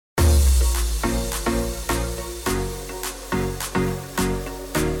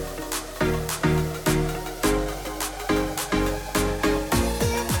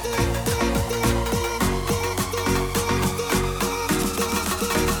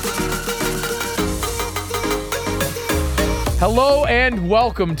Hello and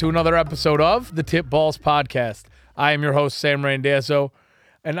welcome to another episode of the Tip Balls Podcast. I am your host, Sam Randazzo,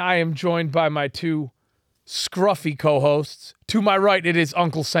 and I am joined by my two scruffy co-hosts. To my right, it is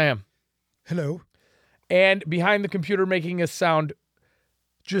Uncle Sam. Hello. And behind the computer making us sound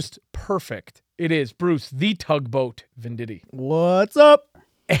just perfect, it is Bruce, the Tugboat Venditti. What's up?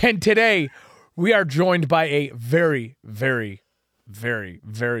 And today, we are joined by a very, very, very,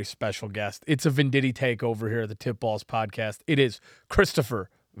 very special guest. It's a Venditti takeover here at the Tip Balls Podcast. It is Christopher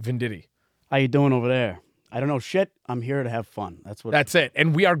Venditti. How you doing over there? I don't know shit. I'm here to have fun. That's it.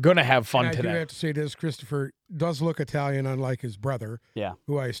 And we are going to have fun and today. I do have to say this, Christopher does look Italian, unlike his brother,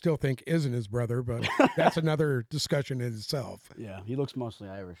 who I still think isn't his brother, but that's another discussion in itself. Yeah, he looks mostly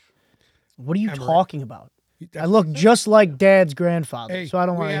Irish. What are you talking about? I look just like Dad's grandfather, so I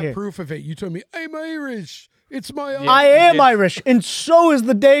don't want to hear. We have proof of it. You told me, I'm Irish. It's my uncle. I am Irish, and so is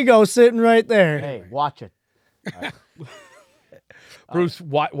the Dago sitting right there. Hey, watch it. Right. Bruce,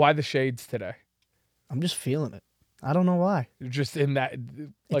 why the shades today? I'm just feeling it. I don't know why. You're just in that,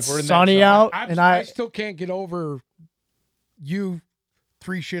 like It's we're in sunny that out, and and I still can't get over you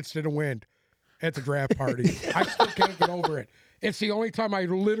three shits to the wind at the draft party. I still can't get over it. It's the only time I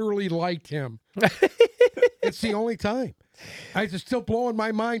literally liked him. It's the only time. It's still blowing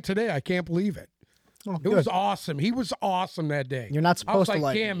my mind today. I can't believe it. Oh, It was awesome. He was awesome that day. You're not supposed I was to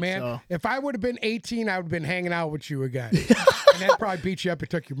like damn, me, man. so. If I would have been 18, I would have been hanging out with you again. And that probably beat you up and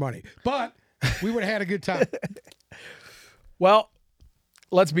took your money. But we would have had a good time. Well,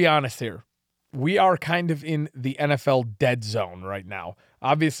 let's be honest here. We are kind of in the NFL dead zone right now.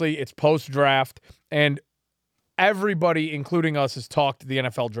 Obviously, it's post-draft, and everybody, including us, has talked the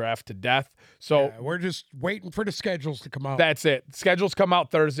NFL draft to death. So Yeah, we're just waiting for the schedules to come out. that's it. Schedules come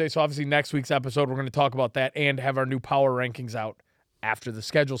out Thursday, so obviously next week's episode, we're going to talk about that and have our new power rankings out after the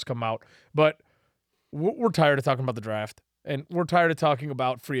schedules come out. But we're tired of talking about the draft, and we're tired of talking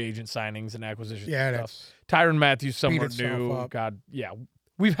about free agent signings and acquisitions. Yeah, and that's stuff. Tyrann Matthews somewhere beat itself new. up. God, yeah.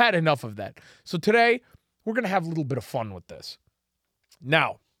 We've had enough of that. So today, we're going to have a little bit of fun with this.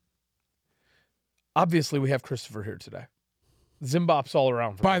 Now, obviously, we have Christopher here today. Zimbop's all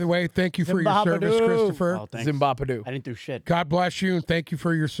around. By the way, thank you for your service, Zimbabwe-doo. Christopher. Oh, thanks. Zimbapadoo. I didn't do shit. God bless you, and thank you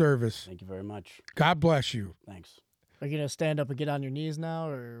for your service. Thank you very much. God bless you. Thanks. Are you gonna stand up and get on your knees now,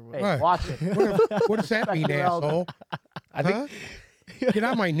 or what? Hey, What? watch it. What does that mean, You're elder. asshole? I think Get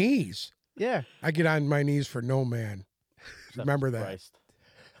on my knees. Yeah. I get on my knees for no man. Remember that. Christ.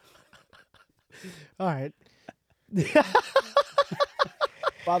 All right.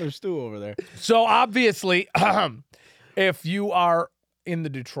 Father Stu over there. so. Obviously, if you are in the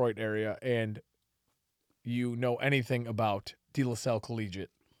Detroit area and you know anything about De La Salle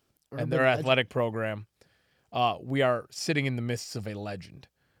Collegiate and their athletic program, we are sitting in the midst of a legend.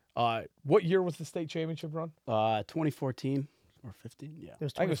 What year was the state championship run? 2014 or 15? Yeah. It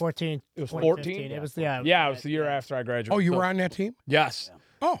was I think it was- 2014. It was 2015. 14. It was Yeah, it was the year after I graduated. Oh, you So- were on that team? Yes.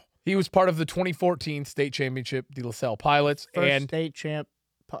 Oh, He was part of the 2014 state championship De La Salle Pilots First and state champ.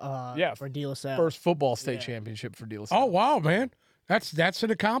 For De La Salle. first football state championship for De La Salle. oh, wow, man. That's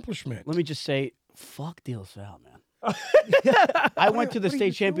an accomplishment. Let me just say, fuck De La Salle, man. I went to the What are you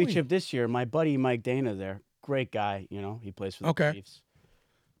state championship doing? this year. My buddy Mike Dana there, great guy. You know, he plays for the Okay. Chiefs.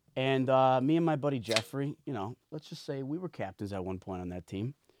 And me and my buddy Jeffrey, you know, let's just say we were captains at one point on that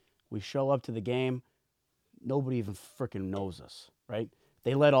team. We show up to the game, nobody even freaking knows us, right?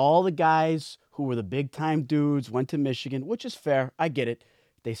 They let all the guys who were the big time dudes went to Michigan, which is fair. I get it.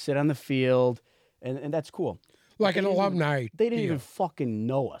 They sit on the field, and that's cool. Like an alumni. They didn't deal. even fucking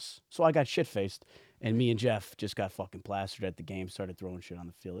know us. So I got shit faced, and me and Jeff just got fucking plastered at the game, started throwing shit on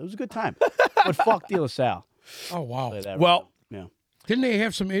the field. It was a good time. But fuck De La Salle. Oh, wow. Say that Well- right now. Didn't they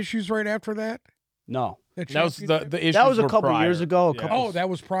have some issues right after that? No. That That was championship? the issues That was a were couple prior. years ago. Yeah. Oh, that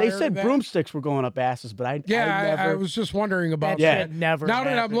was prior They to said that? broomsticks were going up asses, but I Yeah, I never. I was just wondering about That Yeah. that. shit never Now that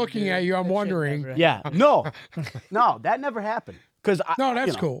I'm happened, looking dude. at you, I'm That shit wondering. never Yeah, no, that never happened. Because No,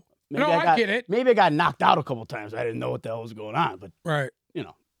 that's cool. Maybe No, I get it. Maybe I got knocked out a couple times. I didn't know what the hell was going on, but Right. you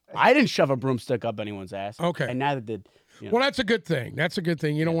know, I didn't shove a broomstick up anyone's ass. Okay. and neither did. You know, Well, that's a good thing. That's a good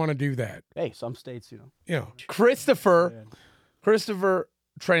thing. You don't want to do that. hey, some states, you know. You know. Christopher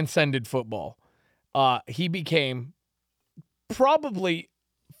transcended football. He became probably,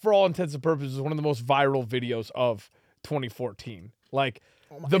 for all intents and purposes, one of the most viral videos of 2014. Like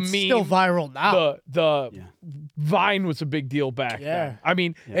the It's meme, still viral now. the Yeah. Vine was a big deal back Yeah. then. I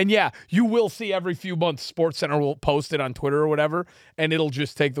mean, and you will see every few months SportsCenter will post it on Twitter or whatever, and it'll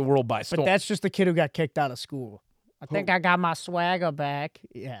just take the world by storm. But that's just the kid who got kicked out of school. I think I got my swagger back.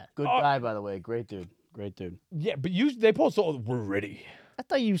 Yeah. Good guy, by the way. Great dude. Great dude. yeah, but they post all we're ready. I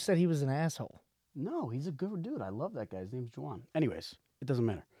thought you said he was an asshole. No, he's a good dude. I love that guy. His name's Juwan. Anyways, it doesn't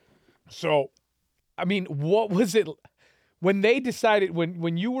matter. So, I mean, what was it when they decided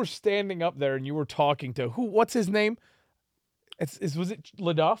when you were standing up there and you were talking to what's his name? Was it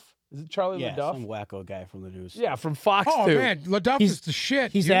LaDuff? Is it Charlie LaDuff? Some wacko guy from the news. Yeah, from Fox. Oh 2. man, LaDuff is the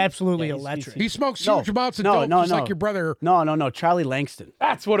shit. He's dude. absolutely Yeah, electric. He smokes huge amounts of dope, just like your brother. No. Charlie Langston.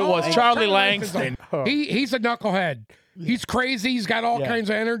 That's what it was. Charlie Langston. He's a knucklehead. He's crazy. He's got all kinds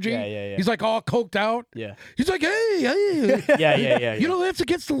of energy. Yeah. He's like all coked out. Yeah. He's like, hey. Yeah. You know, that's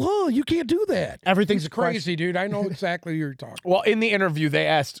against the law. You can't do that. Everything's He's crazy, dude. I know exactly who you're talking. Well, in the interview, they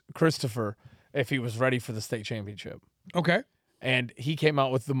asked Christopher if he was ready for the state championship. Okay. And he came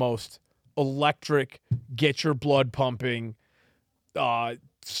out with the most electric, get your blood pumping,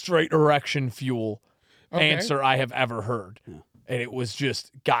 straight erection fuel answer I have ever heard. Yeah. And it was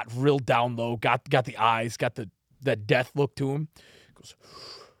just got real down low, got the eyes, got that death look to him. He goes,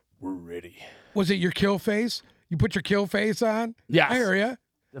 we're ready. Was it your kill face? You put your kill face on? Yeah. I hear ya.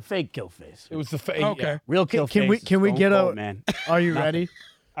 The fake kill face. It was the fake. Okay. Yeah. Real kill face. Can we get a man? Are you ready?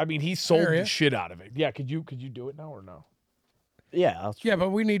 I mean, he sold the shit out of it. Yeah, could you do it now or no? Yeah. Yeah, but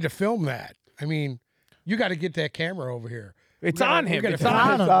we need to film that. I mean, you got to get that camera over here. It's on him. It's on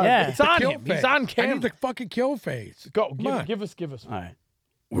on him. him. Yeah. It's on Kill him. face. He's on I camera. need the fucking kill face. Go. on. Give us. All right.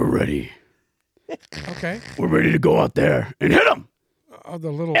 We're ready. Okay. We're ready to go out there and hit them. The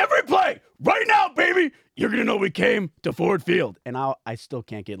little. Every play, right now, baby. You're gonna know we came to Ford Field, and I still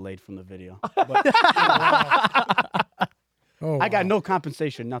can't get laid from the video. But, I got no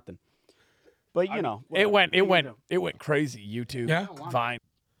compensation, nothing. But you know, it went crazy. YouTube, Yeah? Vine.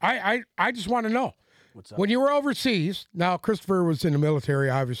 I just want to know. What's up? When you were overseas, now Christopher was in the military,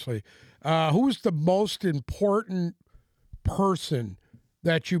 obviously. Who's the most important person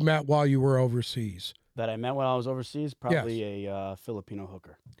that you met while you were overseas? That I met while I was overseas, probably a Filipino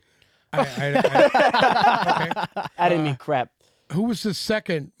hooker. Okay. I didn't mean crap. Who was the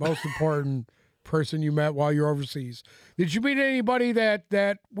second most important person you met while you were overseas? Did you meet anybody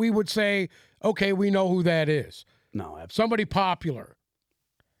that we would say, okay, we know who that is? No, absolutely. Somebody popular?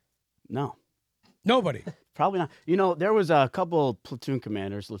 No. Nobody. Probably not. You know, there was a couple platoon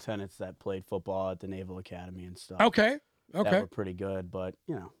commanders, lieutenants that played football at the Naval Academy and stuff. Okay. That were pretty good, but,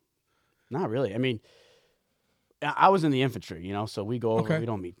 you know, not really. I mean, I was in the infantry, you know, so we go over, we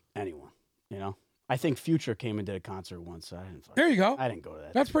don't meet anyone, you know. I think Future came and did a concert once. So I didn't. There you go. I didn't go to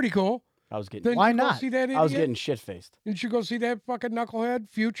that. That's pretty cool. I was getting. Didn't Why you go not? see that idiot? I was getting shit faced. Didn't you go see that fucking knucklehead,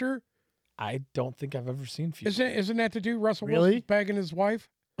 Future? I don't think I've ever seen Future. Isn't that the dude Russell Really? Wilson's bagging his wife?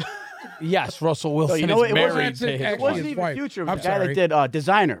 Yes, Russell Wilson you know what? is It wasn't- married to his it It wife. wasn't even wife. Future. It I'm was the guy sorry. that did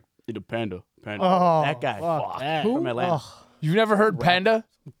Designer. Did a Panda. Oh, That guy. fuck Fuck. that. From Atlanta. Oh. You've never heard Panda?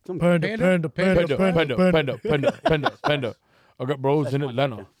 Panda. I got bros in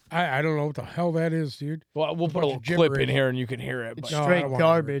Atlanta. I don't know what the hell that is, dude. Well, we'll put a little bunch of clip in gibberish. here and you can hear it. It's But No, I straight don't wanna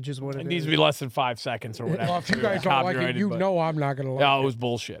hear garbage is what it it needs is. to be less than 5 seconds or whatever. Well, if you guys don't like it, Copyrighted, you but- know I'm not gonna like No, it. it was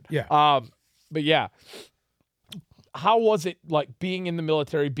bullshit. Yeah. But yeah, how was it like being in the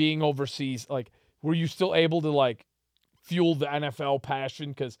military, being overseas? Like, were you still able to like fuel the NFL passion?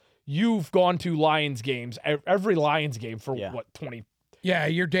 Because you've gone to Lions games, every Lions game for what 20, Yeah,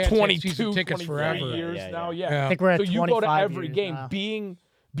 your dad had 22, season tickets 23 forever. years Yeah. now. Yeah. I think we're at So you go to 25 every years game. now.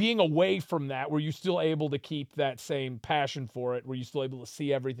 Being away from that, were you still able to keep that same passion for it? Were you still able to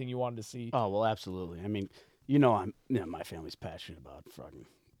see everything you wanted to see? Oh well, absolutely. I mean, my family's passionate about fucking.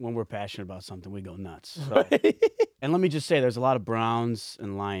 When we're passionate about something, we go nuts. So. And let me just say, there's a lot of Browns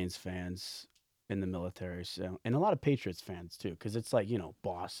and Lions fans in the military, and a lot of Patriots fans too, because it's like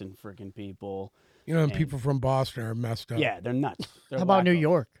Boston freaking people. You know, and people from Boston are messed up. Yeah, they're nuts. They're How about New wackos.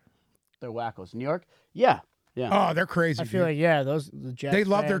 York? They're wackos. New York? Yeah. Oh, they're crazy. I feel dude. like the Jets They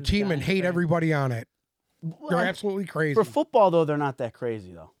love their fans, team and Giants hate fans. everybody on it. They're Well, absolutely crazy. For football, though, they're not that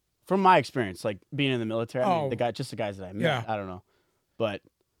crazy, though. From my experience, like being in the military, I mean, Oh. the guys that I met, Yeah. I don't know. But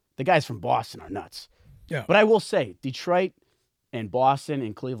the guys from Boston are nuts. Yeah. But I will say, Detroit and Boston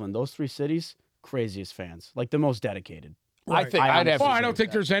and Cleveland, those three cities, craziest fans. Like the most dedicated. I think I'd have. Well, to I say don't think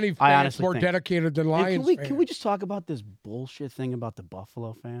that. there's any I fans honestly more think- dedicated than And Lions can fans. we just talk about this bullshit thing about the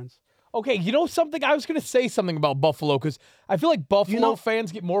Buffalo fans? Okay, you know something? I was going to say something about Buffalo because I feel like Buffalo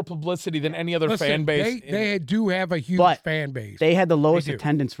fans get more publicity than any other Listen, fan base. They do have a huge But fan base. They had the lowest do.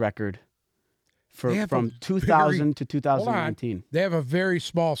 attendance record They have from a 2000 to Hold on. 2019. They have a very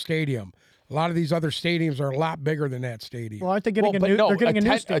small stadium. A lot of these other stadiums are a lot bigger than that stadium. Well, aren't they getting Well, a but new? no, They're getting a new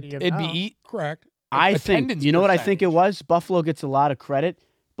atten- stadium. it'd now. be Correct. I think, attendance you know what I think it percentage. was? Buffalo gets a lot of credit,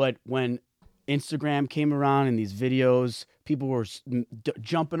 but when Instagram came around and these videos, people were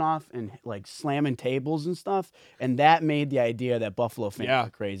jumping off and like slamming tables and stuff, and that made the idea that Buffalo fans are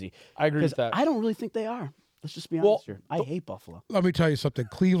crazy. I agree with that. I don't really think they are. Let's just be honest here. I hate Buffalo. Let me tell you something.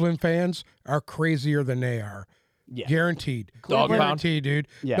 Cleveland fans are crazier than they are. Yeah. Guaranteed. Dog pound. Guaranteed, dude.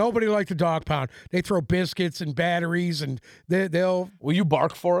 Yeah. Nobody likes the dog pound. They throw biscuits and batteries, and they'll. Will you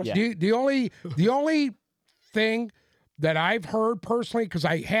bark for us? Yeah. The only thing that I've heard personally, because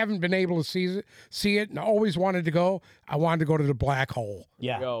I haven't been able to see it, and always wanted to go. I wanted to go to the black hole.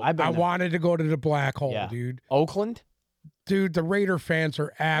 Yeah. Yo. I've been I there. wanted to go to the black hole, Yeah. dude. Oakland? Dude, the Raider fans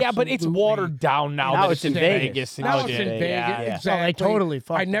are absolutely. Yeah, but it's watered down now. Now that it's in Vegas. and Now shit. it's in Vegas. Yeah. Yeah. Exactly. Oh, they totally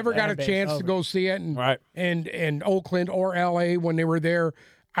fucked I never the got a fan base chance to over. go see it Right. in Oakland or LA when they were there.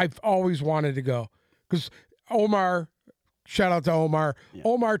 I've always wanted to go because Omar, shout out to Omar. Yeah.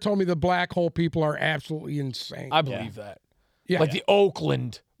 Omar told me the black hole people are absolutely insane. I believe that. yeah. Like the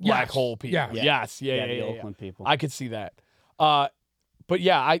Oakland black Yes. hole people. Yeah. Yes. Yeah. the Oakland people. I could see that. But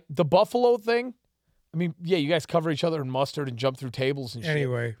yeah, the Buffalo thing. I mean, yeah, you guys cover each other in mustard and jump through tables and shit.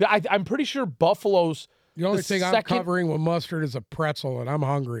 Anyway. I'm pretty sure Buffalo's the only the thing I'm second- covering with mustard is a pretzel, and I'm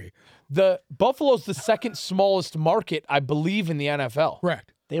hungry. Buffalo's the second smallest market, I believe, in the NFL.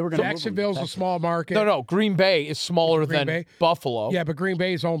 Correct. They were going to Jacksonville's a small market. No, Green Bay is smaller Green than Bay? Buffalo. Yeah, but Green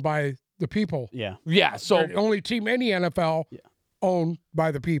Bay is owned by the people. Yeah. Yeah. So They're the only team in the NFL owned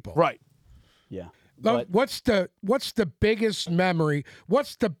by the people. right. Yeah. Love, what's the biggest memory?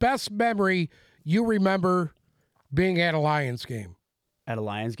 What's the best memory you remember being at a Lions game? At a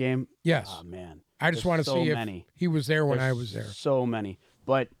Lions game? Yes. Oh, man. I just There's want to so see many. if he was there when I There's was there. So many.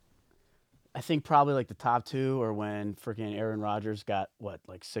 But I think probably like the top two are when freaking Aaron Rodgers got,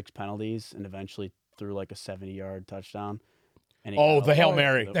 like 6 penalties and eventually threw like a 70-yard touchdown. And he got The Hail all-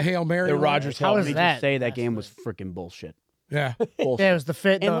 Mary. The Hail Mary. The one? Rodgers How Hail is Mary. that? Just say that game was freaking bullshit. Yeah. Bullshit. Yeah, it was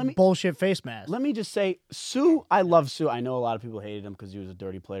the And let me- bullshit face mask. Let me just say, Sue, I love Sue. I know a lot of people hated him because he was a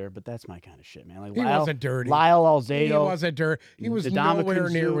dirty player, but that's my kind of shit, man. Like He wasn't dirty. Lyle He Alzado. wasn't dirty. He was Ndamukong nowhere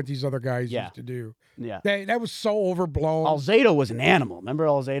near Suh. what these other guys Yeah. used to do. Yeah. That was so overblown. Alzado was an animal. Remember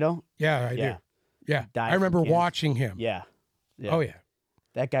Alzado? Yeah, I Yeah. do. Yeah. Died I remember from cancer. watching him. Yeah. Oh, yeah.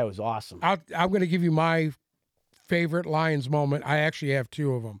 That guy was awesome. I'm going to give you my favorite Lions moment. I actually have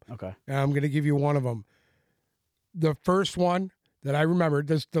 2 of them. Okay. And I'm going to give you one of them. The first one that I remember,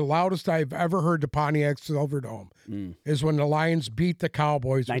 this the loudest I've ever heard the Pontiac Silverdome, is when the Lions beat the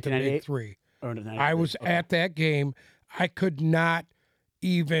Cowboys with the Big 1998? Three. Or the I was at that game. I could not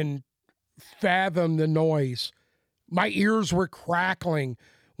even fathom the noise. My ears were crackling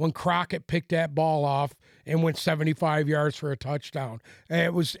when Crockett picked that ball off and went 75 yards for a touchdown. And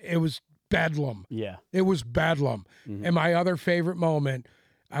it was bedlam. Yeah. It was bedlam. Mm-hmm. And my other favorite moment,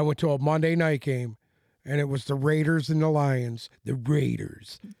 I went to a Monday night game, and it was the Raiders and the Lions. The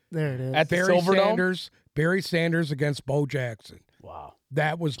Raiders. There it is. At the Barry Silverdome? Barry Sanders against Bo Jackson. Wow.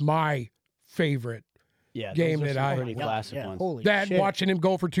 That was my favorite. Yeah. Game those are that some I- pretty Yeah, classic yeah, ones. holy That shit. watching him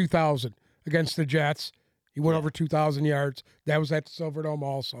go for 2,000 against the Jets. He went over 2,000 yards. That was at the Silverdome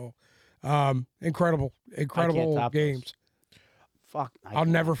also. Incredible top those. games. Fuck. I'll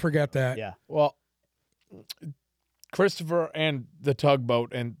never forget that. Yeah. Well, Christopher and the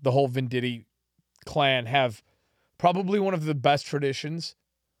Tugboat and the whole Venditti clan have probably one of the best traditions,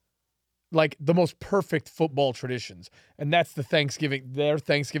 like the most perfect football traditions, and that's their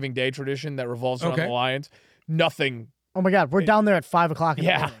Thanksgiving Day tradition that revolves around Okay. the Lions. Nothing. Oh my God, we're down there at 5 o'clock in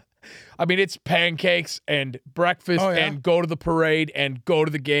the Yeah. morning. I mean, it's pancakes and breakfast Oh, yeah. and go to the parade and go to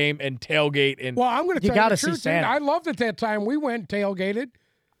the game and tailgate and Well, I'm going to You tell you gotta the see truth, dude. Santa. I loved it that time. We went and tailgated.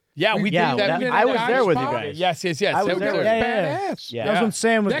 yeah, we Yeah, did that. that- did I it was at there with you Spot. guys. Yes. I was That there was with good. you. Badass. Yeah. That was when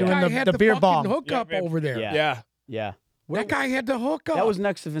Sam was That doing guy had the beer fucking bomb. hookup over there. Yeah. Yeah. Yeah. That guy had the hookup. That was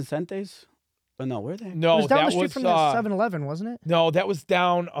next to Vincente's? But no, where they? No, It was down that the street was from the 7-Eleven, wasn't it? no, that was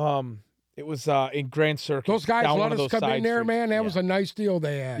down. It was in Grand Circus. Those guys down one let of us those come in side there, streets. man. That was a nice deal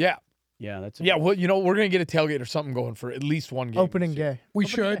they had. Yeah, Yeah, that's yeah. Well, we're gonna get a tailgate or something going for at least one game. Opening day. We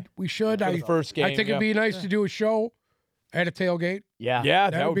should. We should. For the first game. I think yeah. it'd be nice to do a show at a tailgate. Yeah. Yeah,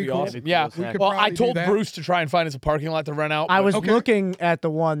 That that would would be be cool. awesome. That'd be Yeah. cool. We could Well, I probably do told that. Bruce to try and find us a parking lot to rent out. I but- was Okay. looking at the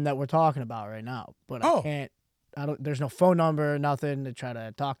one that we're talking about right now, but Oh. I can't. There's no phone number, nothing to try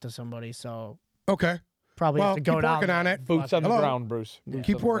to talk to somebody, so Okay. probably Well, have to go keep down. working on there it. and boots on the Hello. ground, Bruce.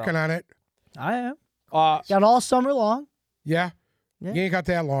 Keep working on it. I am. on. Got all summer long. Yeah. Yeah. You ain't got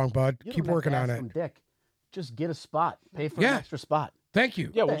that long, bud. You don't Keep have working to on ask it. from Dick. Just get a spot. Pay for Yeah. an extra spot. Thank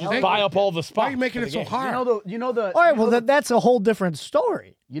you. Yeah, we'll the just hell? buy up all the spots. Why are you making for it the so game. hard? You know the. All right, you know well, the- that's a whole different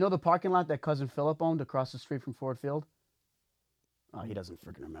story. You know the parking lot that cousin Philip owned across the street from Ford Field? Oh, he doesn't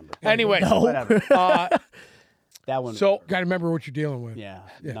freaking remember. Anyway, Whatever. uh, That one. so Got to remember what you're dealing with. yeah.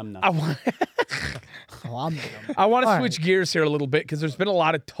 Yeah. Num num. I want, Oh, I'm good. I want to All switch gears here a little bit because there's been a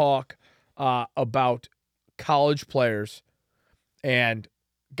lot of talk about college players and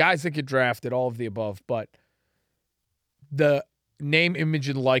guys that get drafted, all of the above, but the name, image,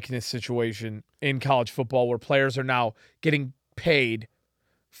 and likeness situation in college football where players are now getting paid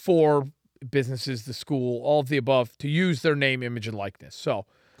for businesses, the school, all of the above, to use their name, image, and likeness. So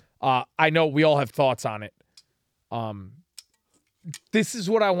I know we all have thoughts on it. This is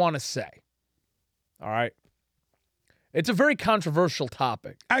what I want to say. All right. It's a very controversial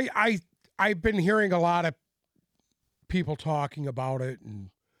topic. I've been hearing a lot of people talking about it,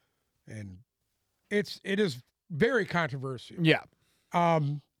 and it is very controversial. Yeah.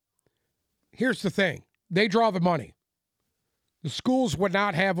 Here's the thing. They draw the money. The schools would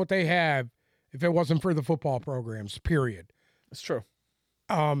not have what they have if it wasn't for the football programs, period. That's true.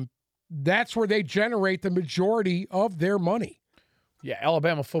 That's where they generate the majority of their money. Yeah,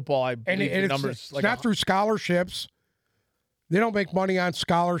 Alabama football, I believe the numbers. It's not through scholarships. They don't make money on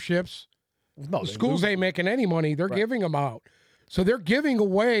scholarships. No, the schools ain't making any money. They're giving them out. So they're giving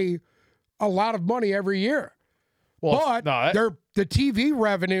away a lot of money every year. Well, but the TV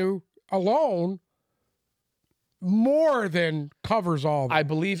revenue alone more than covers all that. I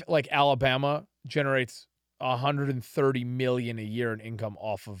believe like Alabama generates $130 million a year in income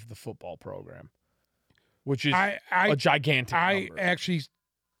off of the football program, which is a gigantic number. I actually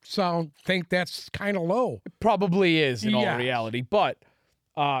think that's kind of low. It probably is in all reality, but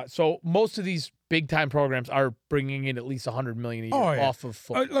so most of these big time programs are bringing in at least $100 million a year off of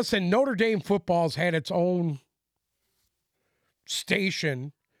football. Listen, Notre Dame football's had its own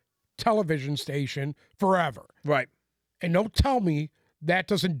television station forever. Right. And don't tell me that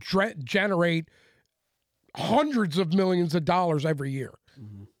doesn't generate hundreds of millions of dollars every year.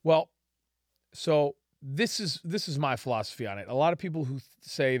 Mm-hmm. Well, so this is my philosophy on it. A lot of people who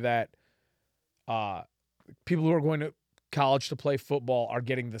say that people who are going to college to play football are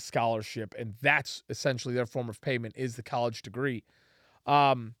getting the scholarship, and that's essentially their form of payment is the college degree.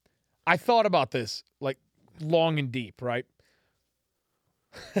 I thought about this like long and deep, right?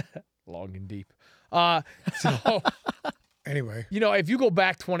 Long and deep. So anyway, if you go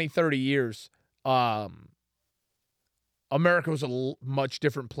back 20, 30 years, America was a much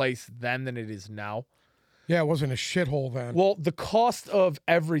different place then than it is now. Yeah, it wasn't a shithole then. Well, the cost of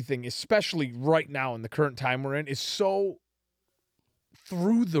everything, especially right now in the current time we're in, is so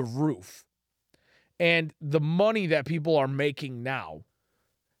through the roof. And the money that people are making now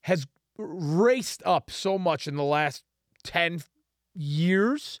has raced up so much in the last 10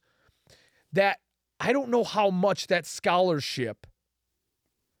 years that I don't know how much that scholarship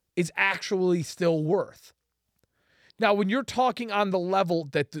is actually still worth. Now, when you're talking on the level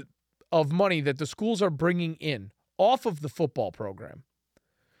of money that the schools are bringing in off of the football program,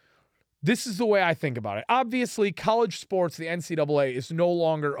 this is the way I think about it. Obviously, college sports, the NCAA, is no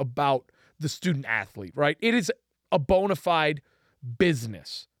longer about the student athlete, right? It is a bona fide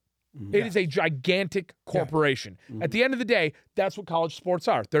business. Mm-hmm. It is a gigantic corporation. Yeah. Mm-hmm. At the end of the day, that's what college sports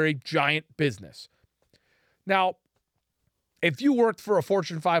are. They're a giant business. Now, if you worked for a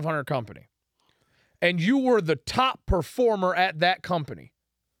Fortune 500 company and you were the top performer at that company,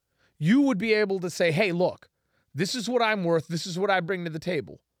 you would be able to say, hey, look, this is what I'm worth. This is what I bring to the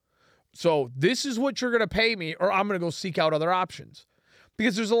table. So this is what you're going to pay me, or I'm going to go seek out other options.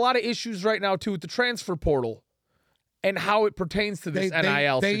 Because there's a lot of issues right now, too, with the transfer portal and how it pertains to this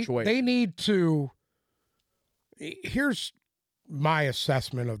NIL situation. They need to – here's my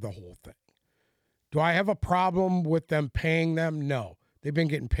assessment of the whole thing. Do I have a problem with them paying them? No. They've been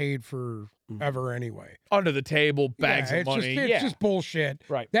getting paid forever anyway. Under the table, bags of money. It's just bullshit.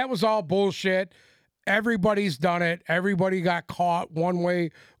 Right. That was all bullshit. Everybody's done it. Everybody got caught one way,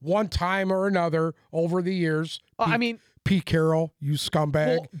 one time or another over the years. Pete Carroll, you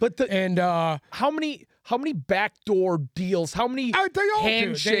scumbag. Well, how many backdoor deals? How many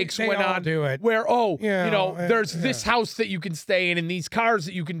handshakes went on? Where there's this house that you can stay in, and these cars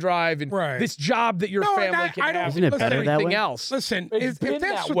that you can drive, and this job that your family can have. Isn't it better that way? Else. Listen, if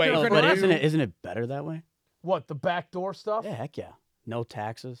that's that way, but isn't it better that way? What, the backdoor stuff? Yeah, heck yeah. No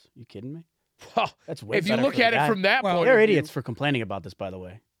taxes. You kidding me? Well, that's way if you look at it from that point, they're idiots for complaining about this. By the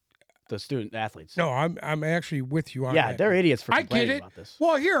way, the student athletes. No, I'm actually with you on that. Yeah, they're idiots for complaining about this.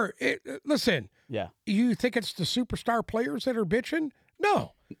 Well, here, listen. Yeah. You think it's the superstar players that are bitching?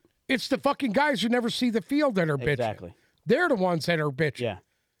 No. It's the fucking guys who never see the field that are bitching. Exactly. They're the ones that are bitching. Yeah.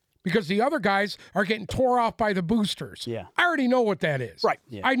 Because the other guys are getting tore off by the boosters. Yeah. I already know what that is. Right.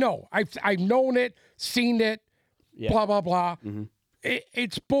 Yeah. I know. I've known it, seen it, blah, blah, blah. Mm-hmm.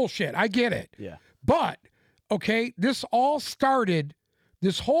 It's bullshit. I get it. Yeah. But, okay, this whole thing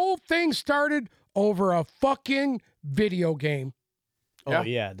started over a fucking video game. Oh,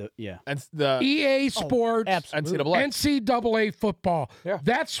 yeah. Yeah. And the EA Sports, absolutely. NCAA football. Yeah.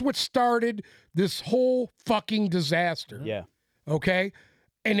 That's what started this whole fucking disaster. Yeah. Okay?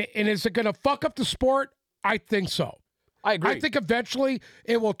 And is it going to fuck up the sport? I think so. I agree. I think eventually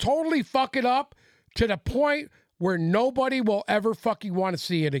it will totally fuck it up to the point where nobody will ever fucking want to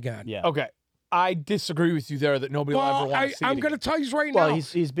see it again. Yeah. Okay. I disagree with you there that nobody will ever want to see I'm it going to again. tell you right now. Well,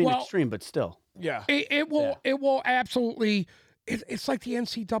 he's being extreme, but still. Yeah. It will absolutely. It's like the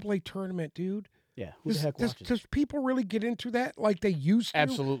NCAA tournament, dude. Yeah. Who the heck watches? Does people really get into that like they used to?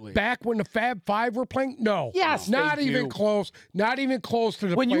 Absolutely. Back when the Fab Five were playing? No. Yes, Not they even do. close. Not even close to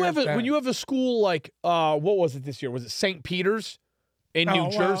the When you have players then. when you have a school like what was it this year? Was it St. Peter's in Oh, New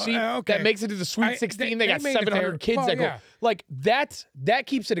well, Jersey okay. that makes it to the Sweet 16? They got made it 700 there. kids Well, that go. yeah. Like that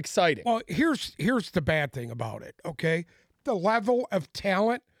keeps it exciting. Well, here's the bad thing about it, okay? The level of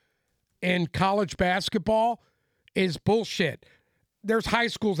talent in college basketball is bullshit. There's high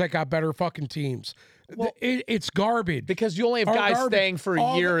schools that got better fucking teams. Well, It's garbage. Because you only have Are guys garbage. staying for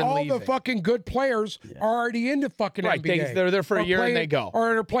a year and all leaving. the fucking good players are already in the fucking Right, NBA. they're there for a Or year and they playing- go. Or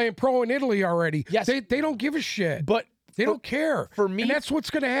they're playing pro in Italy already. Yes. They don't give a shit. But They don't care. for me- and that's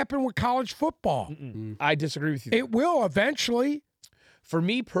what's going to happen with college football. I disagree with you. It will eventually. For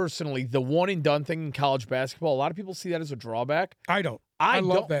me personally, the one and done thing in college basketball, a lot of people see that as a drawback. I don't. I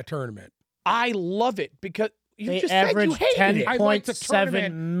love don't. that tournament. I love it because you They just said you average hated it. I like the 10.7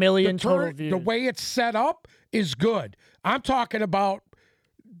 tournament. million The total views. The way it's set up is good. I'm talking about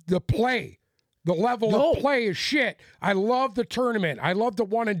the play. The level of play is shit. I love the tournament. I love the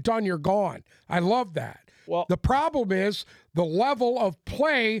one and done, you're gone. I love that. Well- the problem is the level of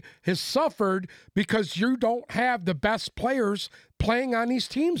play has suffered because you don't have the best players playing on these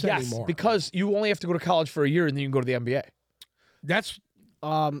teams Yes, anymore. because you only have to go to college for a year and then you can go to the NBA. That's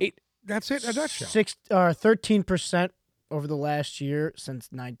it in a nutshell. 13% over the last year since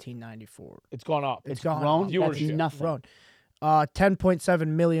 1994. It's gone up. It's gone grown? up. That's Viewership. nothing. Grown. 10.7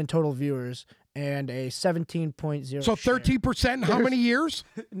 million total viewers and a 17.0. So 13% in how many years?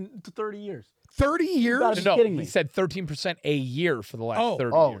 30 years. 30 years? gotta be No, kidding he me. said 13% a year for the last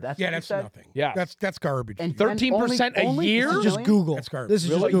 30 Oh, years. that's Yeah, what you that's said? nothing. Yeah. That's garbage. And 13% a only year? This is just million? Google. That's garbage. This is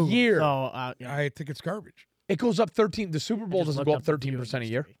Really? just Google. Year. So, yeah. I think it's garbage. It goes up 13. The Super Bowl I just doesn't looked go up up the 13% a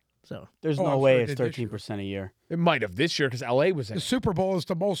year. history. So There's Oh, no I'm way sure it it's did this year. 13% a year. It might have this year because LA was in The it. Super Bowl is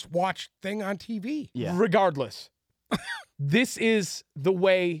the most watched thing on TV. Yeah. Regardless, this is the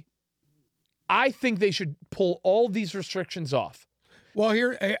way I think they should pull all these restrictions off. Well,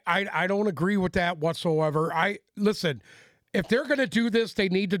 here I don't agree with that whatsoever. Listen, if they're going to do this, they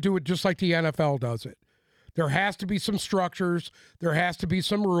need to do it just like the NFL does it. There has to be some structures. There has to be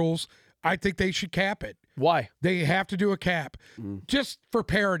some rules. I think they should cap it. Why? They have to do a cap just for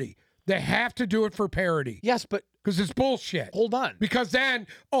parity. They have to do it for parity Yes, but because it's bullshit. hold on. Because then,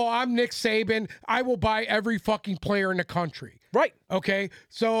 I'm Nick Saban. I will buy every fucking player in the country. Right. Okay,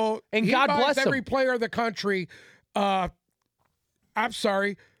 so And he God buys bless him. every player in the country. I'm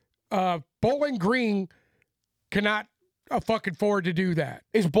sorry, Bowling Green cannot fucking afford to do that.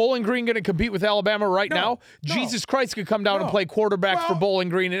 Is Bowling Green going to compete with Alabama right No, now? no, Jesus Christ could come down and no. play quarterback for Well, Bowling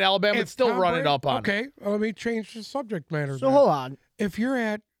Green, and Alabama would still Tom run it Brady- up on. Okay, let me change the subject matter. So then. hold on. If you're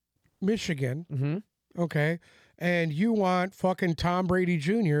at Michigan, Mm-hmm. okay, and you want fucking Tom Brady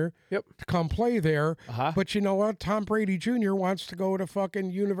Jr. Yep. to come play there, Uh-huh. but you know what? Tom Brady Jr. wants to go to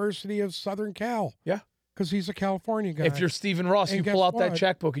fucking University of Southern Cal. Yeah. Because he's a California guy. If you're Stephen Ross, And you guess pull out that what?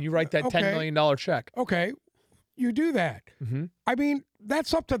 checkbook and you write that $10 Okay. million check. Okay, you do that. Mm-hmm. I mean,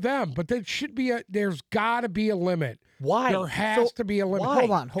 that's up to them, but there should be there's got to be a limit. Why? There has to be a limit. why?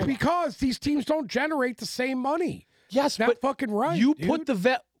 Hold on. Because these teams don't generate the same money. Yes, Not but fucking right. you dude. put the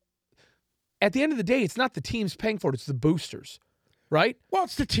vet. At the end of the day, it's not the teams paying for it; it's the boosters, right? Well,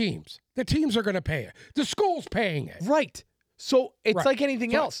 it's the teams. The teams are going to pay it. The school's paying it. Right. So it's Right. like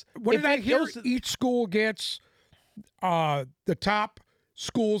anything So, else. What If did I it hear? goes to- Each school gets the top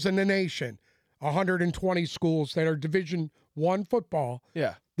schools in the nation. 120 schools that are Division I football.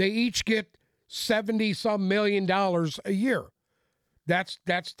 Yeah. They each get $70-some million a year. That's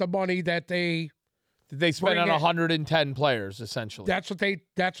the money that they. They spend Bring on it. 110 players essentially. That's what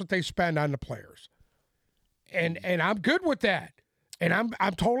they spend on the players. And I'm good with that. And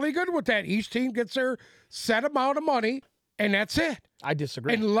I'm totally good with that. Each team gets their set amount of money, and that's it. I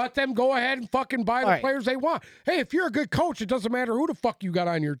disagree. And let them go ahead and fucking buy the All right. players they want. Hey, if you're a good coach, it doesn't matter who the fuck you got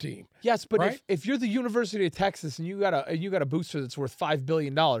on your team. Yes, but Right? if you're the University of Texas and you got a booster that's worth $5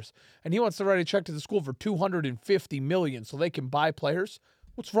 billion and he wants to write a check to the school for $250 million so they can buy players,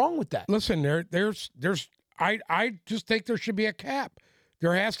 what's wrong with that? Listen, there's I just think there should be a cap.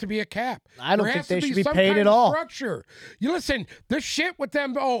 There has to be a cap. I don't There think has to they should be some paid kind at of all. Structure. You listen, this shit with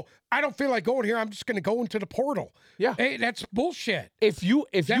them, oh, I don't feel like going here. I'm just going to go into the portal. Yeah. Hey, that's bullshit. That's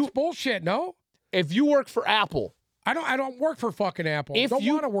bullshit, no? If you work for Apple, I don't work for fucking Apple. If Don't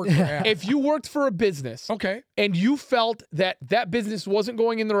you- want to work for Apple. if you worked for a business, Okay. and you felt that business wasn't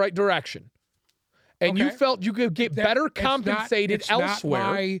going in the right direction, and you Okay. felt you could get better compensated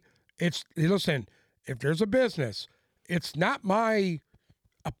elsewhere. Listen, if there's a business, it's not my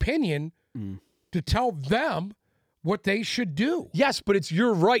opinion to tell them what they should do. Yes, but it's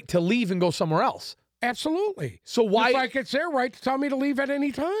your right to leave and go somewhere else. Absolutely. So why? Just like it's their right to tell me to leave at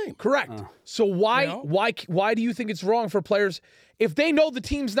any time. Correct. So why? You know? Why do you think it's wrong for players if they know the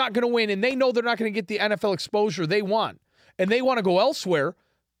team's not going to win and they know they're not going to get the NFL exposure they want and they want to go elsewhere?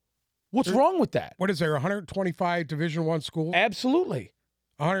 What's wrong with that? What is there? 125 Division I schools? Absolutely.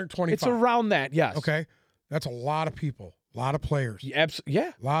 125. It's around that. Yes. Okay. That's a lot of people, a lot of players,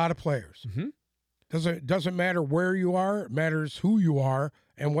 Yeah. a lot of players. Mhm. Doesn't matter where you are. It matters who you are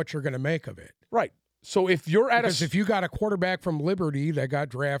and what you're going to make of it. Right. So if you're at Because if you got a quarterback from Liberty that got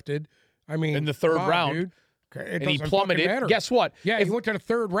drafted, I mean, In the third come on, round, dude. Okay, it and he doesn't plummeted, fucking matter. guess what? Yeah, If- he went to the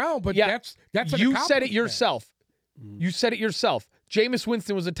third round, but Yeah, that's an you said it accomplishment. yourself. You said it yourself. Jameis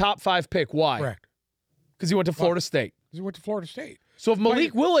Winston was a top 5 pick. Why? Correct. Because he went to Florida State. He went to Florida State. So if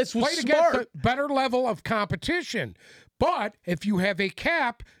Malik Willis was Played against smart, a better level of competition. But if you have a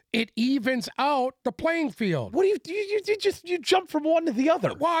cap, it evens out the playing field. what do you jump from one to the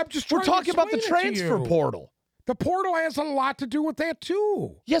other? Well, I'm just We're trying to talking about the explain it to transfer you. portal. The portal has a lot to do with that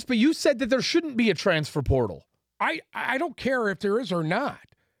too. Yes, but you said that there shouldn't be a transfer portal. I don't care if there is or not.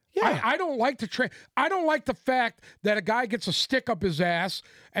 Yeah. I don't like I don't like the fact that a guy gets a stick up his ass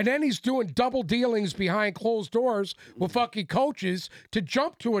and then he's doing double dealings behind closed doors with fucking coaches to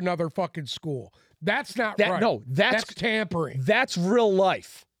jump to another fucking school. That's not right. No, that's tampering. That's real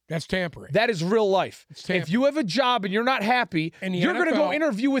life. That's tampering. That is real life. tampering. If you have a job and you're not happy, And the you're going to go NFL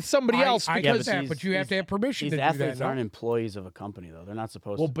interview with somebody else I because get that, but you have to have permission These to do athletes that. aren't No? employees of a company, though. They're not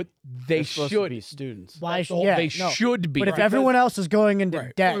supposed well, to. but They're they supposed to should. be students. Why should They should be. But if Right. everyone else is going into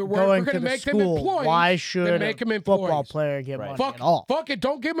Right. debt, We're going gonna to the make them school, employees, why then should make them a football employees. player get Right. money Fuck, at all? fuck it.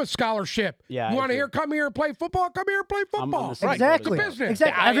 Don't give him a scholarship. Yeah, you I want to agree. come here and play football? Come here and play I'm football. the same boat as Exactly. you. It's a business.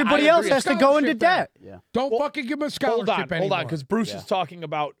 Exactly. I Everybody agree. else has to go into Scholarship then. debt. Yeah. Don't fucking give him a scholarship Hold on, anymore. because Bruce Yeah. is talking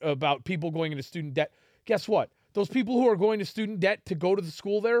about people going into student debt. Guess what? Those people who are going to student debt to go to the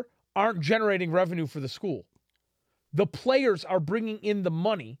school there aren't generating revenue for the school. The players are bringing in the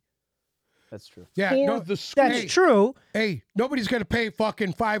money That's true. for the school. That's true. Hey, nobody's going to pay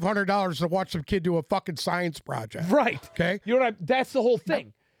fucking $500 to watch some kid do a fucking science project. Right. Okay? You know what that's the whole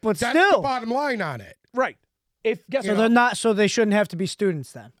thing. But That's still, the bottom line on it. Right. If guess so what? they're not. So they shouldn't have to be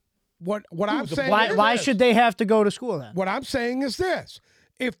students then. What I'm saying Why? is Why this. should they have to go to school then? What I'm saying is this.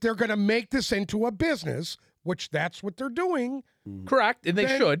 If they're going to make this into a business, which that's what they're doing, Correct, and they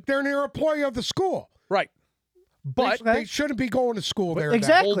then should. they're an employee of the school. Right. But They shouldn't be going to school there. then.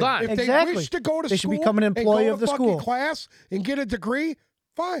 Exactly. Hold on. If exactly. they wish to go to They should school become an and employee go of to the fucking school. class and get a degree,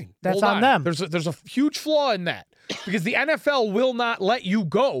 fine. That's hold on them. There's a huge flaw in that because the NFL will not let you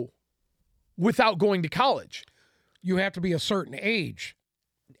go without going to college. You have to be a certain age,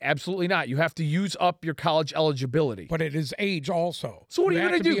 Absolutely not. You have to use up your college eligibility. but it is age also. So what are you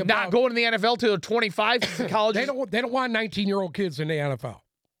have going to be do? Not above- go into the NFL till they're 25 since the college? They don't want 19-year-old kids in the NFL.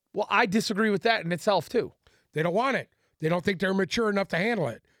 Well, I disagree with that in itself too. They don't want it. They don't think they're mature enough to handle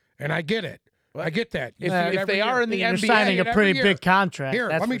it, and I get it. I get that. You see it If every they year. are in the You're NBA, signing a every pretty year. big contract. Here,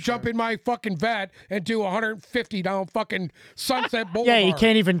 that's let me for jump sure. in my fucking vet and do 150 down fucking Sunset Boulevard. Yeah, you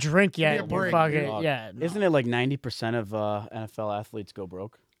can't even drink yet. Give me a You're break, fucking- Dog. yeah. no. Isn't it like 90% of NFL athletes go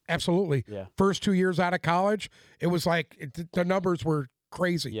broke? Absolutely. Yeah. First 2 years out of college, it was like the numbers were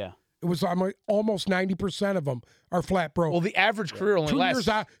crazy. Yeah. It was almost 90% of them are flat broke. well, the average career only 2 lasts. years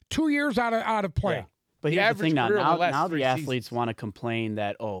out. 2 years out of play. Yeah. But The here's the average thing now. career only lasts Now 3 the athletes seasons. want to complain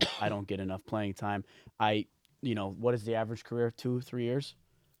that, oh, I don't get enough playing time. What is the average career? 2-3 years?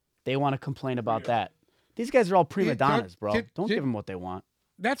 They want to complain about that. These guys are all prima donnas, bro. Don't give them what they want.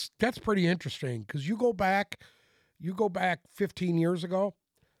 That's pretty interesting because you go back 15 years ago,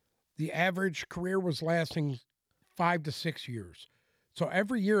 the average career was lasting 5 to 6 years. So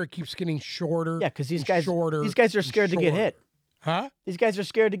every year it keeps getting shorter. Yeah, because these and guys shorter are and scared to get shorter. hit. Huh? These guys are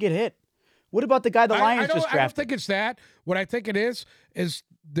scared to get hit. What about the guy the Lions just I don't drafted? think it's that. What I think it is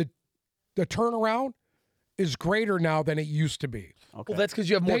the turnaround is greater now than it used to be. Okay. Well, that's because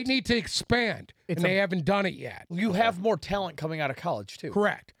you have more. They need to expand, and they haven't done it yet. You have more talent coming out of college too.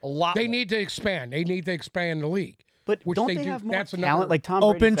 Correct. A lot. They more. need to expand. They need to expand the league. But which don't they they do. have more That's talent? another- Like Tom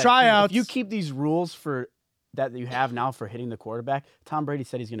Open Brady said, tryouts. If you keep these rules for that you have now for hitting the quarterback, Tom Brady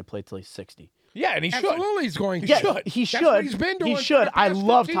said he's going to play till he's 60. Yeah, and he should. Absolutely, he's going to. He That's should. what he's been doing He should. for the I past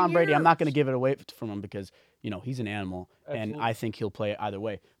love 15 Tom Brady. I'm years. not going to give it away from him because, he's an animal, and I think he'll play either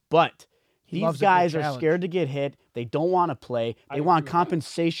way. But these loves a good guys are challenge. scared to get hit. They don't want to play. They want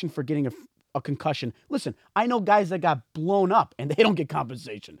compensation for getting a concussion. Listen, I know guys that got blown up, and they don't get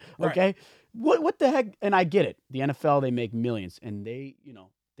compensation, okay? What the heck? And I get it. The NFL, they make millions, and they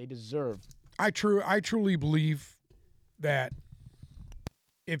deserve. I truly believe that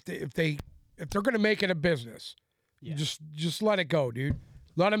if they're going to make it a business, you just let it go, dude.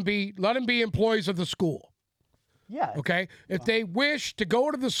 Let them be employees of the school. Yeah. Okay. If they wish to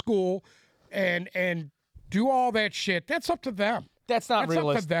go to the school and do all that shit, that's up to them. That's not That's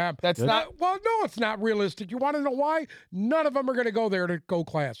realistic. up to them. That's not. Well, no, it's not realistic. You want to know why? None of them are going to go there to go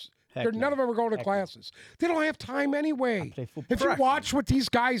class. Heck None of them are going to classes. They don't have time anyway. play football. If you watch what these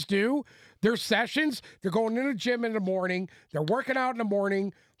guys do, their sessions, they're going in the gym in the morning, they're working out in the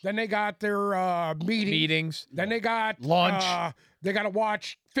morning, then they got their meetings. Then they got lunch. They got to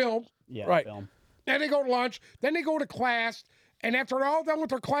watch film. Yeah. Right. Film. Then they go to lunch. Then they go to class. And after they're all done with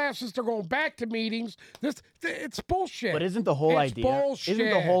their classes, they're going back to meetings. It's bullshit. But isn't the whole It's idea? bullshit. Isn't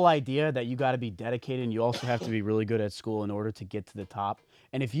the whole idea that you got to be dedicated and you also have to be really good at school in order to get to the top?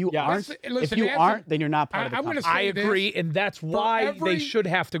 And if you aren't, listen, then you're not part of the I'm gonna company. say I agree, and that's why they should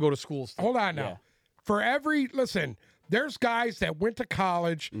have to go to schools. Hold on now. Yeah. There's guys that went to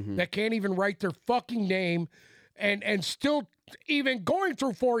college that can't even write their fucking name and still even going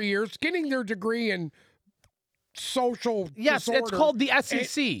through 4 years, getting their degree in social disorder. It's called the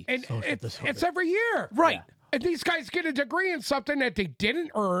SEC. And it's every year. Right. Yeah. And these guys get a degree in something that they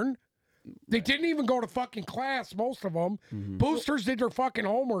didn't earn. They didn't even go to fucking class, most of them. Boosters did their fucking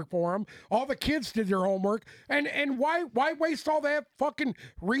homework for them. All the kids did their homework. And why waste all that fucking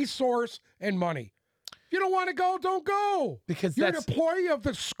resource and money? If you don't want to go, don't go. Because you're an employee of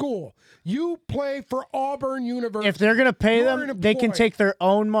the school. You play for Auburn University. If they're going to pay You're them, an they can employee. take their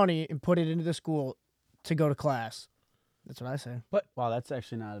own money and put it into the school to go to class. That's what I say. Wow, that's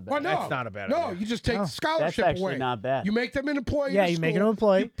actually not a bad. Well, no, That's not a bad No, idea. you just take the scholarship That's actually away. not bad. You make them an employee. Yeah, of the you make school, them an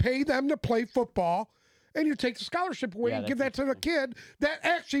employee. You pay them to play football, and you take the scholarship away Yeah, and give that's that to the kid that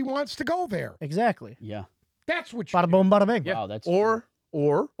actually wants to go there. Exactly. Yeah. That's what you Bada do. boom, bada bing. Yeah. Wow, that's Or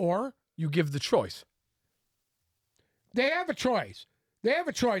Or you give the choice. they have a choice. They have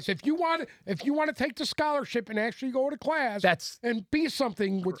a choice. If you want to take the scholarship and actually go to class and be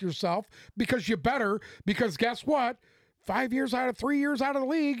something with yourself, because guess what? 5 years out of 3 years out of the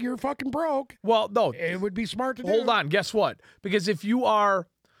league, you're fucking broke. Well, no. It would be smart to do. Hold on. Guess what? Because if you are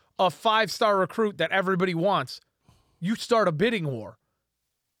a 5-star recruit that everybody wants, you start a bidding war.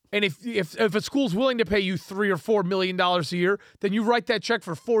 And if a school's willing to pay you $3 or $4 million a year, then you write that check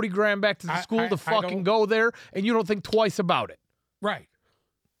for $40,000 back to the school to fucking go there, and you don't think twice about it. Right.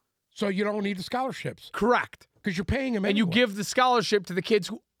 So you don't need the scholarships Correct. because you're paying them And you give the scholarship to the kids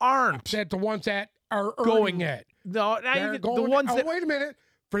who aren't the ones that are going earning it. No, not They're even going, the ones that. wait a minute.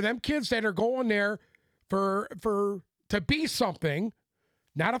 For them kids that are going there to be something,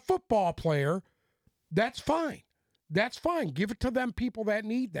 not a football player, that's fine. That's fine. Give it to them people that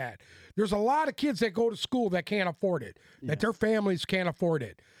need that. There's a lot of kids that go to school that can't afford it, that their families can't afford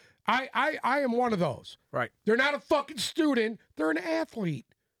it. I am one of those. Right. They're not a fucking student. They're an athlete.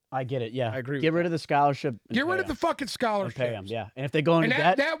 I get it. Yeah, I agree Get with rid of the scholarship. and Get pay rid of the 'em. fucking And scholarship. pay them. Yeah, and if they go into And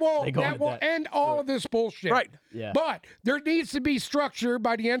debt, that they go will into debt. end all of this bullshit. Right. Yeah. But there needs to be structure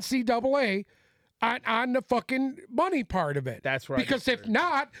by the NCAA on the fucking money part of it. That's right. Because if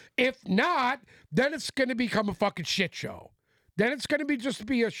not, then it's going to become a fucking shit show. Then it's going to be just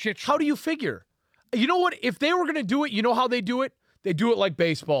be a shit show. How do you figure? You know what? If they were going to do it, you know how they do it? They do it like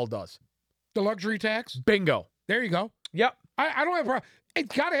baseball does. The luxury tax? Bingo. There you go. Yep. I don't have a problem.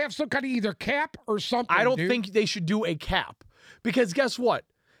 It's got to have some kind of either cap or something. I don't dude. think they should do a cap. Because guess what?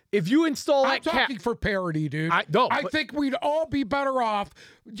 If you install I'm that cap. talking for parity, dude. I think we'd all be better off.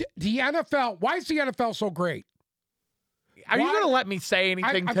 The NFL. Why is the NFL so great? Are you going to let me say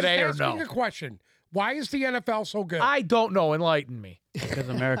anything I'm today or just no? asking a question. Why is the NFL so good? I don't know. Enlighten me. Because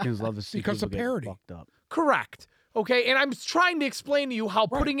Americans love to see Because people of get parity. fucked up. Correct. Okay. And I'm trying to explain to you how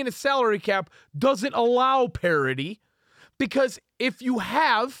putting in a salary cap doesn't allow parity. Because if you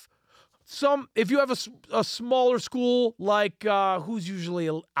have a smaller school like who's usually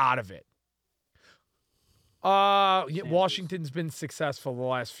out of it? Washington's been successful the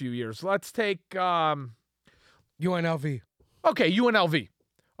last few years. Let's take UNLV. okay, UNLV.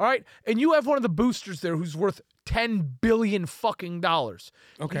 All right, and you have one of the boosters there who's worth $10 billion fucking dollars.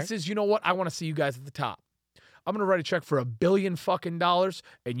 Okay. He says, you know what? I want to see you guys at the top. I'm going to write a check for $1 billion fucking dollars,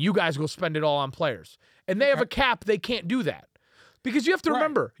 and you guys go spend it all on players. And they have a cap. They can't do that. Because you have to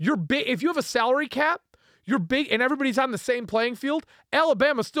remember, you're big. If you have a salary cap, you're big, and everybody's on the same playing field,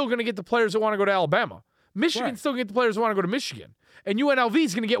 Alabama's still going to get the players that want to go to Alabama. Michigan's still going to get the players that want to go to Michigan. And UNLV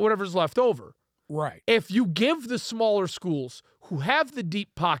is going to get whatever's left over. Right. If you give the smaller schools who have the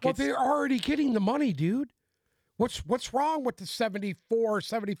deep pockets. Well, they're already getting the money, dude. What's wrong with the 74,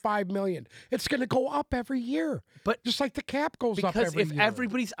 75 million? It's going to go up every year. But just like the cap goes up every year. Because if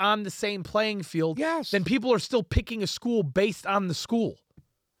everybody's on the same playing field, yes, then people are still picking a school based on the school.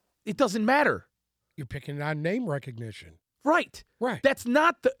 It doesn't matter. You're picking on name recognition. Right. Right. That's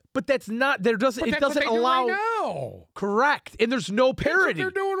not, there doesn't, it doesn't allow. Right now. Correct. And there's no parity. That's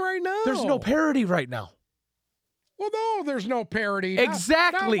what they're doing right now. There's no parity right now. Well, no, there's no parity.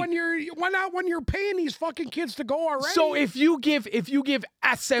 Exactly. Not when you're paying these fucking kids to go already. So if you give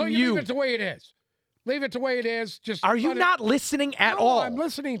SMU, so you leave it the way it is. Leave it the way it is. Just are you not listening at all? I'm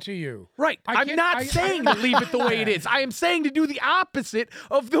listening to you. Right. I'm not saying to leave it the way it is. I am saying to do the opposite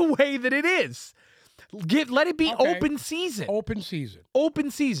of the way that it is. Let it be open season. Open season.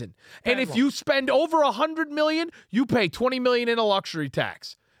 Open season. And if you spend over $100 million, you pay $20 million in a luxury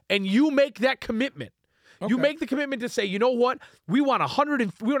tax, and you make that commitment. Okay. You make the commitment to say, you know what? We want to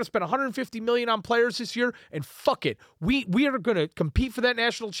spend $150 million on players this year, and fuck it. We are going to compete for that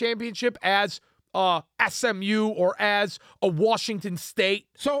national championship as SMU or as a Washington State.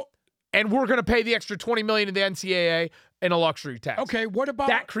 And we're going to pay the extra $20 million in the NCAA in a luxury tax. Okay, what about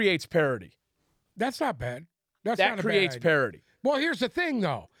that? Creates parity. That's not bad. That creates parity. Well, here's the thing,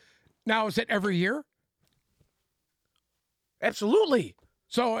 though. Now, is it every year? Absolutely.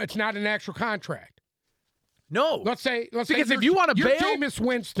 So it's not an actual contract. No. Let's say because if you want to bail, you're Jameis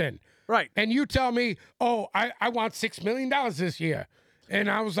Winston, right? And you tell me, oh, I want $6 million this year, and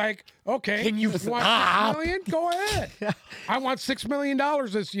I was like, okay, can you want stop? $6 million? Go ahead. I want $6 million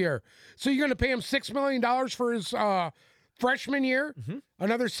this year. So you're going to pay him $6 million for his freshman year,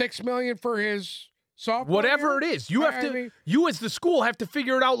 another $6 million for his sophomore. Whatever year? it is, you have to. You as the school have to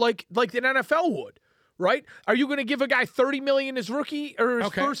figure it out like an NFL would, right? Are you going to give a guy $30 million his rookie or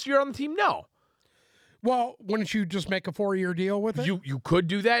his first year on the team? No. Well, wouldn't you just make a 4-year deal with it? You could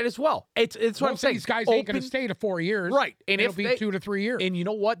do that as well. It's what I'm saying. These guys ain't going to stay to 4 years, right? And it'll be 2 to 3 years. And you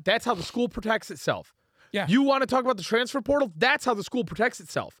know what? That's how the school protects itself. Yeah. You want to talk about the transfer portal? That's how the school protects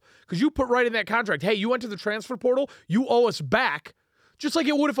itself. Because you put right in that contract, hey, you went to the transfer portal, you owe us back, just like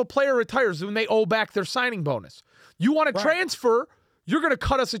it would if a player retires when they owe back their signing bonus. You want to transfer, you're going to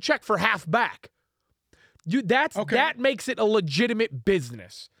cut us a check for half back. That makes it a legitimate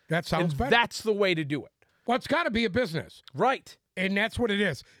business. That sounds better. That's the way to do it. Well, it's got to be a business. Right. And that's what it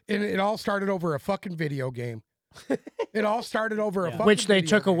is. And it all started over a fucking video game. It all started over a fucking which they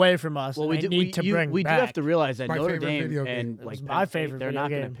took game. away from us. Well, we do have to realize that my Notre Dame and like my favorite they're not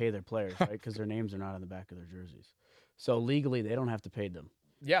going to pay their players, right? Because their names are not on the back of their jerseys. So legally, they don't have to pay them.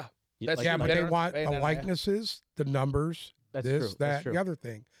 Yeah. But they want the likenesses, the numbers, that's the other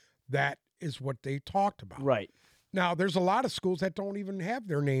thing. That is what they talked about. Right. Now, there's a lot of schools that don't even have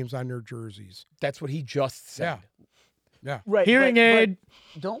their names on their jerseys. That's what he just said. Yeah. Right. Hearing aid.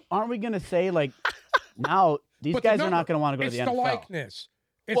 Aren't we going to say, like, now these guys are not going to want to go to the NFL? It's the likeness.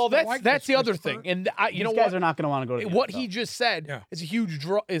 Well, that's the other thing. And you know what? These guys are not going to want to go to the NFL. What he just said is a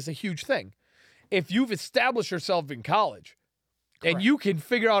huge thing. If you've established yourself in college and you can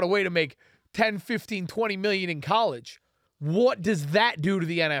figure out a way to make 10, 15, 20 million in college, what does that do to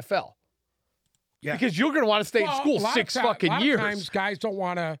the NFL? Yeah. Because you're going to want to stay in school 6 fucking years. A lot of times guys don't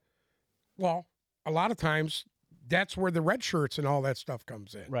want to, a lot of times that's where the red shirts and all that stuff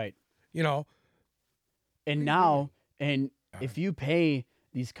comes in. Right. You know. And now, if you pay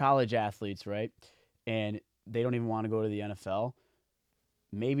these college athletes, right, and they don't even want to go to the NFL,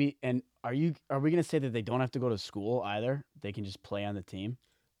 maybe, and are we going to say that they don't have to go to school either? They can just play on the team?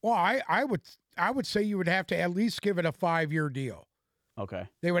 Well, I would say you would have to at least give it a 5-year deal. Okay.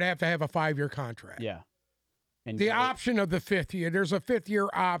 They would have to have a 5-year contract. Yeah. And the option of the 5th year, there's a 5th-year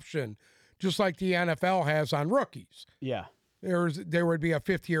option, just like the NFL has on rookies. Yeah. There would be a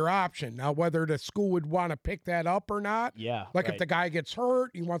 5th-year option. Now, whether the school would want to pick that up or not. Yeah. Like if the guy gets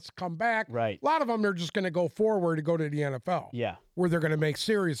hurt, he wants to come back. Right. A lot of them are just going to go forward to go to the NFL. Yeah. Where they're going to make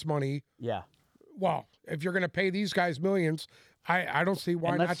serious money. Yeah. Well, if you're going to pay these guys millions, I don't see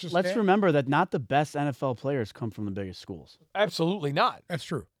why not just. Let's remember that not the best NFL players come from the biggest schools. Absolutely not. That's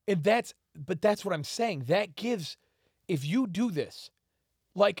true. And that's what I'm saying. That gives, if you do this,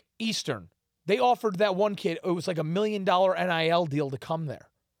 like Eastern, they offered that one kid, it was like $1 million NIL deal to come there.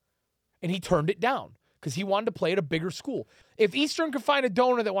 And he turned it down because he wanted to play at a bigger school. If Eastern could find a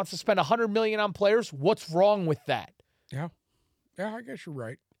donor that wants to spend $100 million on players, what's wrong with that? Yeah, I guess you're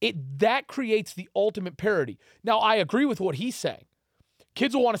right. That creates the ultimate parity. Now, I agree with what he's saying.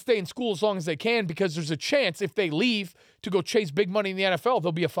 Kids will want to stay in school as long as they can because there's a chance if they leave to go chase big money in the NFL,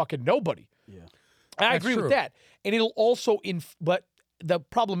 they'll be a fucking nobody. Yeah. And I agree with that. And it'll also, but the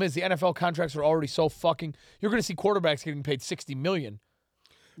problem is the NFL contracts are already so fucking, you're going to see quarterbacks getting paid $60 million.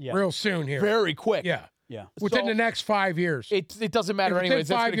 Yeah. Real soon here. Very quick. Yeah. Yeah. Within the next 5 years. It doesn't matter Within anyways.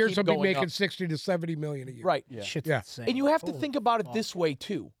 5 years, they'll be making up. 60 to 70 million a year. Right. Yeah. Shit's Yeah. insane. And you have to think about it this way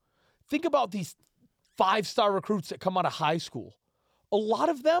too. Think about these 5-star recruits that come out of high school. A lot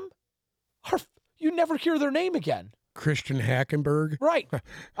of them you never hear their name again. Christian Hackenberg. Right.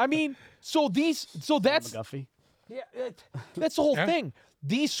 I mean, so that's McGuffey. Yeah, that's the whole thing.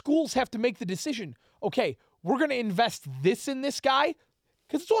 These schools have to make the decision. Okay, we're going to invest this in this guy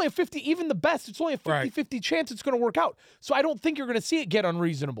because it's only a 50, even the best, it's only a 50-50 chance it's going to work out. So I don't think you're going to see it get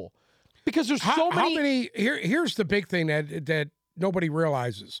unreasonable because there's so many. Here's the big thing that nobody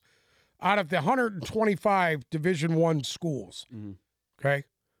realizes. Out of the 125 Division I schools, okay,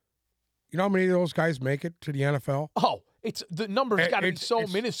 you know how many of those guys make it to the NFL? Oh, the number's got to be so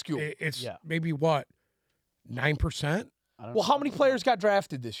minuscule. It's maybe what, 9%? Well, how many players got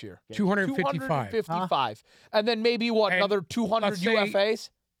drafted this year? 255. 255. And then maybe another 200 UFAs?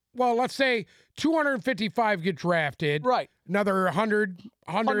 Well, let's say 255 get drafted. Right. Another 100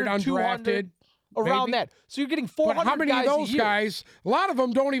 undrafted. 200, around maybe. that. So you're getting 400 But how many guys of those a year. guys, a lot of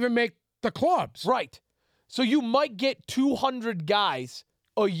them don't even make the clubs. Right. So you might get 200 guys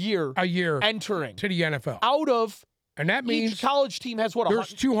a year entering to the NFL. out of, And that means each college team has what?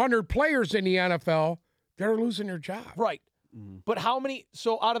 there's 200 players in the NFL that are losing their job. Right. But how many?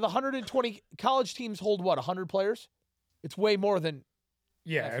 So out of the 120 college teams hold what? 100 players? It's way more than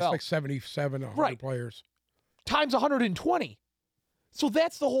Yeah, NFL. it's like 77 100 players. Times 120. So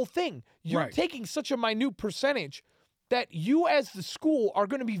that's the whole thing. You're Right. taking such a minute percentage that you as the school are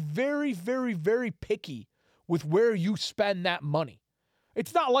going to be very, very, very picky with where you spend that money.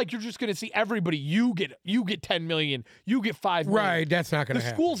 It's not like you're just going to see everybody. You get 10 million. You get 5 million. Right, that's not going to The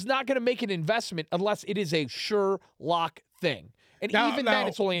happen. school's not going to make an investment unless it is a sure lock thing. And even then,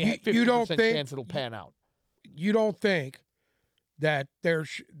 it's only a 50% chance it'll pan out. You don't think that there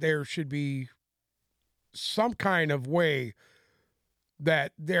should be some kind of way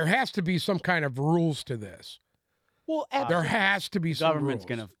that there has to be some kind of rules to this? Well, There has to be some Government's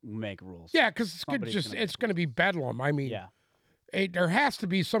rules. going to make rules. Yeah, because it's Somebody's going to be bedlam. I mean, Yeah. There has to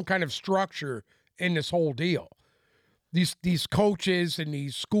be some kind of structure in this whole deal. These coaches and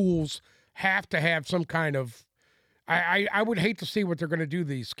these schools have to have some kind of. I would hate to see what they're going to do to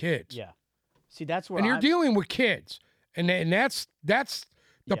these kids. Yeah. See, that's where And you're dealing with kids, and that's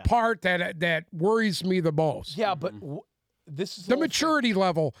the part that worries me the most. yeah, but this is The maturity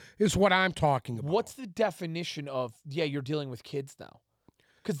level is what I'm talking about. What's the definition of you're dealing with kids now?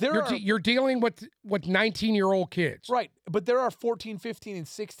 Because You're dealing with 19-year-old kids. right, but there are 14, 15, and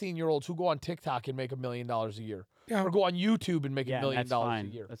 16-year-olds who go on TikTok and make $1 million a year, Yeah. or go on YouTube and make $1 million that's a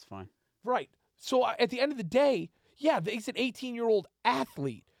fine. year. That's fine. Right. So at the end of the day, he's an 18-year-old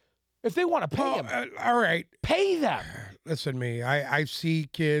athlete. If they want to pay him, All right. pay them. Listen to me. I see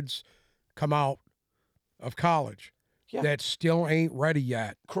kids come out of college that still ain't ready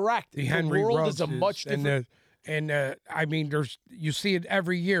yet. Correct. The Henry world Ruggs is a much different. I mean, you see it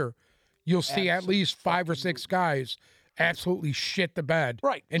every year. You'll see at least 5 or 6 guys absolutely shit the bed,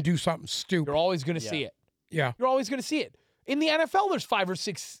 Right. and do something stupid. You're always going to see it. Yeah, You're always going to see it. In the NFL, there's 5 or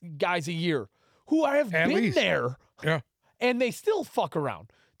 6 guys a year who have At been least. there, yeah. and they still fuck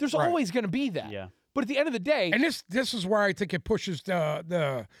around. There's Right. always going to be that. Yeah. But at the end of the day, And this is where I think it pushes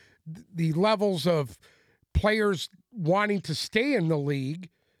the levels of players wanting to stay in the league.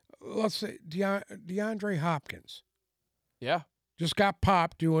 Let's say DeAndre Hopkins yeah, just got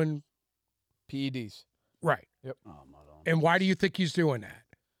popped doing PEDs. right. Oh, hold on. And why do you think he's doing that?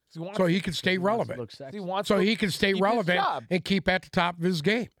 So He can stay He wants to relevant. look sexy. he wants So to he can stay keep his relevant job. and keep at the top of his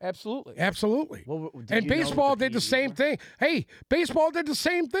game. Absolutely. Absolutely. Well, did And you know baseball what did the PEDs same were? thing. Hey, baseball did the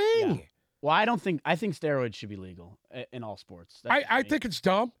same thing. Yeah. Well, I think steroids should be legal in all sports. That's I me. think it's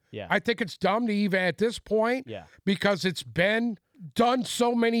dumb. Yeah. I think it's dumb to even at this point Yeah. because it's been done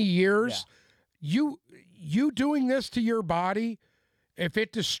so many years. You doing this to your body, if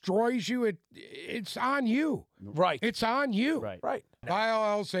it destroys you, it's on you. Right. It's on you. Right. Right.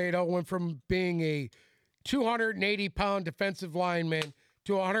 Lyle Alzado went from being a 280-pound defensive lineman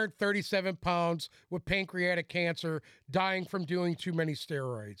to 137 pounds with pancreatic cancer, dying from doing too many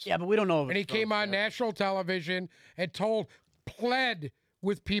steroids. Yeah, but we don't know. If And he it's came on steroids. national television and pled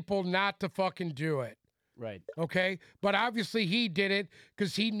with people not to fucking do it. Right. Okay, but obviously he did it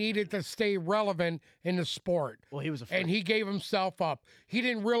because he needed to stay relevant in the sport. Well, he was a freak. And he gave himself up. He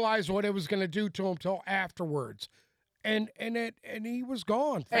didn't realize what it was going to do to him till afterwards, and he was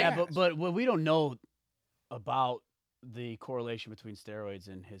gone. Yeah, fast. but what we don't know about the correlation between steroids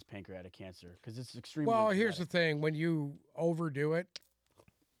and his pancreatic cancer because it's extremely. Well, here's the genetic. thing: when you overdo it,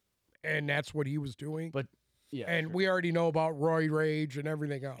 and that's what he was doing. But yeah, and sure. we already know about roid rage and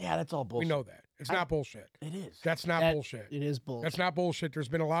everything else. Yeah, that's all bullshit. We know that. It's not bullshit. It is. That's not bullshit. It is bullshit. That's not bullshit. There's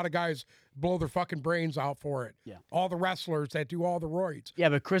been a lot of guys blow their fucking brains out for it. Yeah. All the wrestlers that do all the roids Yeah,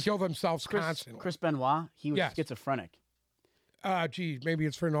 but Chris kill themselves constantly. Chris Benoit, he was Yes. schizophrenic. Gee, maybe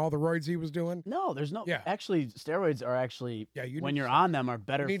it's for all the roids he was doing. No, there's no. Yeah. Actually, steroids are actually when need you're to on them are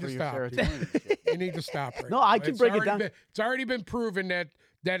better need for to your stop, dude. serotonin. and shit. You need to stop right No, now. I can break it down. It's already been proven that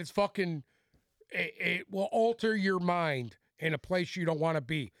it's fucking. It will alter your mind in a place you don't want to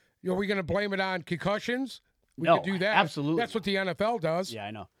be. Are we going to blame it on concussions? We No, could do that. absolutely. That's what the NFL does. Yeah,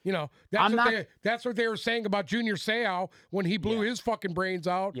 I know. You know, that's what they were saying about Junior Seau when he blew his fucking brains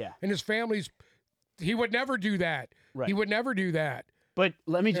out. Yeah. And his family's. He would never do that. Right. He would never do that. But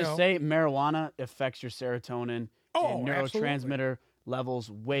let me You just know. say, marijuana affects your serotonin and absolutely. neurotransmitter levels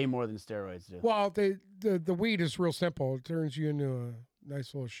way more than steroids do. Well, the weed is real simple. It turns you into a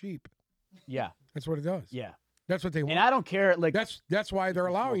nice little sheep. Yeah, That's what it does. yeah. That's what they want. And I don't care. Like, That's why they're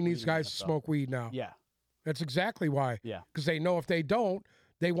can smoke allowing weed these in guys the to NFL. smoke weed now. yeah, That's exactly why. yeah. Because they know if they don't,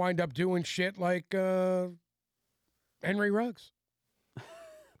 they wind up doing shit like Henry Ruggs.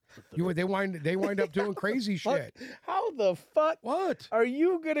 They wind up doing crazy shit. How the fuck What? are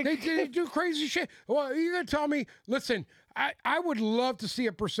you gonna? They do crazy shit. Well, you're gonna tell me? Listen, I would love to see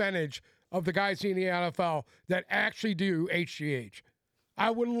a percentage of the guys in the NFL that actually do HGH. I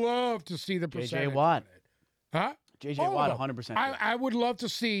would love to see the percentage. JJ Watt. Huh? JJ All of Watt, them. 100%. I would love to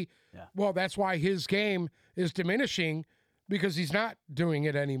see. Yeah. Well, that's why his game is diminishing because he's not doing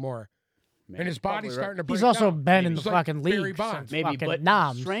it anymore, and his body's starting to break He's also down. been in the He's like fucking Barry league Bonds. since Maybe, fucking but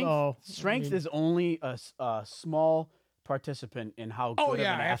Nam. strength, So, strength is only a small participant in how good Oh of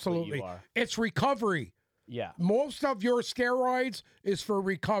yeah, an athlete absolutely. you are. It's recovery. Yeah, Most of your steroids is for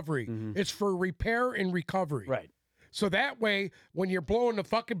recovery. It's for repair and recovery. right. So that way, when you're blowing the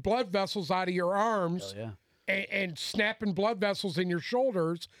fucking blood vessels out of your arms Hell yeah. and snapping blood vessels in your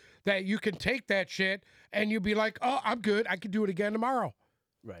shoulders, that you can take that shit and you'll be like, oh, I'm good. I can do it again tomorrow.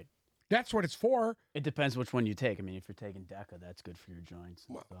 Right. That's what it's for. It depends which one you take. I mean, if you're taking DECA, that's good for your joints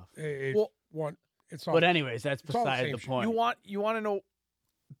and stuff. It's all, But anyways, that's all the beside same the shit. point. You want to know?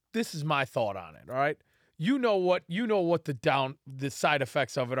 This is my thought on it. All right. You know what the side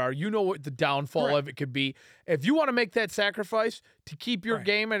effects of it are. You know what the downfall Correct. of it could be. If you want to make that sacrifice to keep your Right.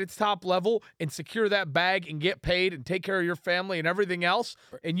 game at its top level and secure that bag and get paid and take care of your family and everything else,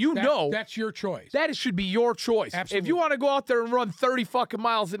 and that's your choice. that should be your choice. If Absolutely. you want to go out there and run 30 fucking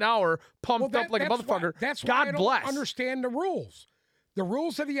miles an hour, pumped up like a that's why- motherfucker, that's why God I don't bless. understand the rules. The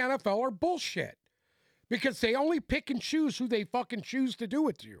rules of the NFL are bullshit because they only pick and choose who they fucking choose to do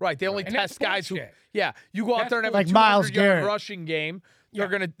it to. Right, they only And that's test guys who, bullshit. you go out there and have Like a Myles 200-yard Garrett. rushing game. They're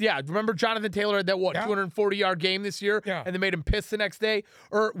gonna, remember Jonathan Taylor had that 240-yard game this year, Yeah. and they made him piss the next day,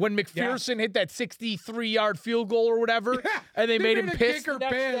 or when McPherson hit that 63-yard field goal or whatever, and they made him a piss kicker the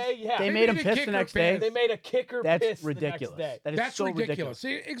next piss. day. Yeah, They They made him made a piss the kicker next day. piss. they made a kicker That's piss ridiculous. the next day. That is That's so ridiculous.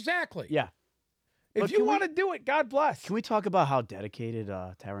 Exactly. Yeah. If But you can want to do it, God bless. Can we talk about how dedicated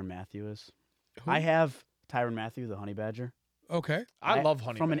Tyrann Mathieu is? I have Tyrann Mathieu, the honey badger. Okay. I love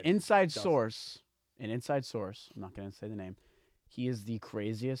honey. From an badger. inside source. I'm not going to say the name. He is the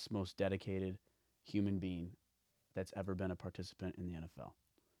craziest, most dedicated human being that's ever been a participant in the NFL.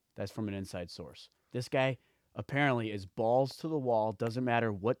 That's from an inside source. This guy apparently is balls to the wall. Doesn't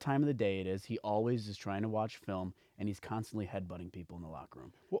matter what time of the day it is. He always is trying to watch film, and he's constantly headbutting people in the locker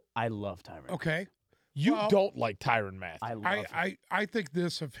room. Well, I love Tyrann. Okay. You Well, don't like Tyrann Mathieu. I love him. I think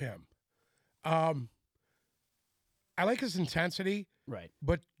this of him. I like his intensity, Right.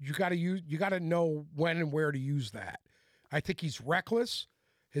 but you got to know when and where to use that. I think he's reckless.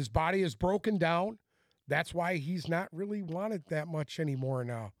 His body is broken down. That's why he's not really wanted that much anymore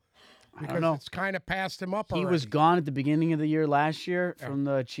now. I Because don't know. it's kind of passed him up He already. was gone at the beginning of the year last year from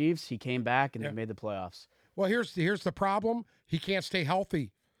the Chiefs. He came back and they made the playoffs. Well, here's the problem. He can't stay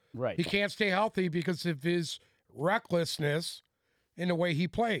healthy. Right. He can't stay healthy because of his recklessness in the way he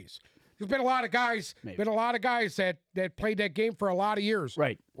plays. There's been a lot of guys, that played that game for a lot of years.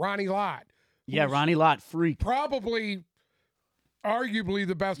 Right. Ronnie Lott. Yeah, who's Ronnie Lott, freak. Probably, arguably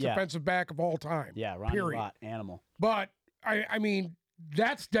the best Yeah. defensive back of all time. Yeah, Ronnie period. Lott, animal. But, I mean,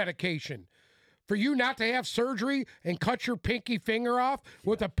 that's dedication. For you not to have surgery and cut your pinky finger off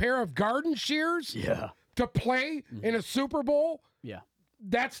with a pair of garden shears? Yeah. to play in a Super Bowl, Yeah.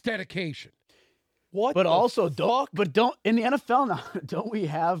 that's dedication. What? But the also, fuck? don't in the NFL now, don't we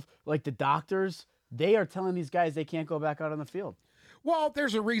have like the doctors? They are telling these guys they can't go back out on the field. Well,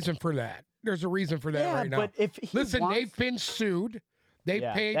 there's a reason for that. There's a reason for that right now. But if he Listen, wants, they've been sued. They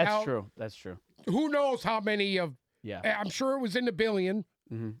paid that's out. true. That's true. Who knows how many of? Yeah. I'm sure it was in the billion.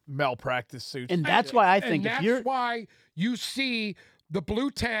 Malpractice suits. And that's why I think and if you're that's why you see the blue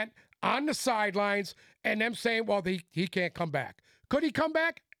tent on the sidelines and them saying, "Well, he can't come back." Could he come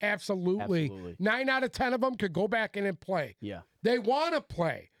back? Absolutely. Absolutely. 9 out of 10 of them could go back in and play. yeah. They want to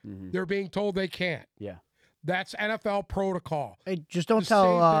play. They're being told they can't. Yeah. That's NFL protocol. Hey, just don't To tell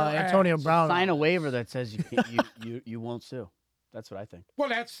save their Antonio ass. Brown. Sign a waiver that says you can't, you won't sue. That's what I think. Well,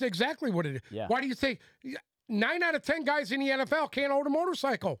 that's exactly what it is. Yeah. Why do you think 9 out of 10 guys in the NFL can't own a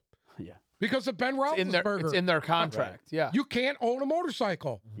motorcycle? Yeah. Because of Ben Roethlisberger. it's in their contract. Yeah. You can't own a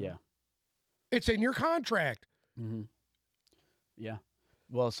motorcycle. Yeah. It's in your contract. Yeah.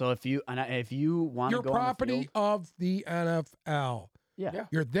 Well, so if you want Your to go on the property field, of the NFL. yeah.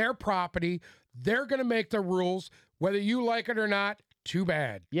 You're their property. They're going to make the rules. Whether you like it or not, too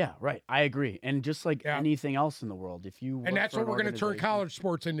bad. Yeah, right. I agree. And just like Yeah. anything else in the world, if you And work that's for what an we're going to turn organization- college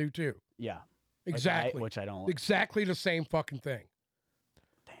sports into, too. Yeah. Exactly. Which I don't like. Exactly the same fucking thing.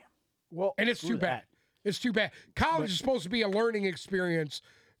 Well, And it's Screw too bad. that. It's too bad. College is supposed to be a learning experience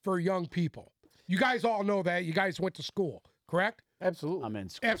for young people. You guys all know that. You guys went to school, correct? absolutely. I'm in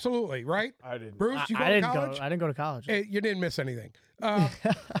school. Absolutely, right? I didn't. Bruce, you go I to didn't college? go. I didn't go to college. You didn't miss anything.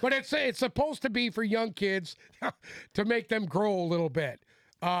 But it's supposed to be for young kids to make them grow a little bit.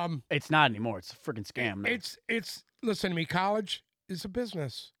 It's not anymore. It's a freaking scam. now. It's listen to me, college is a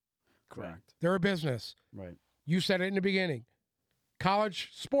business. Correct. They're a business. right. You said it in the beginning.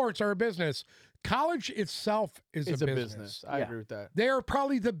 College sports are a business. College itself is It's a a business. business. I Yeah. agree with that. They are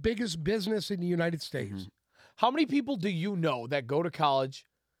probably the biggest business in the United States. How many people do you know that go to college,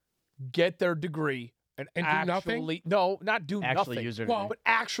 get their degree, and do actually nothing? No, not do Actually nothing. use it. Well, but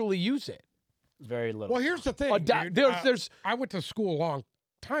actually use it. very little. Well, here's the thing. dude. There's I went to school a long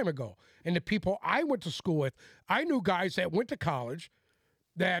time ago, and the people I went to school with, I knew guys that went to college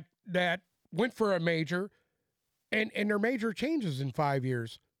that went for a major, and their major changes in 5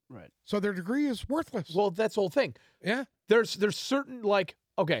 years, right. so their degree is worthless. well, that's the whole thing. yeah, There's certain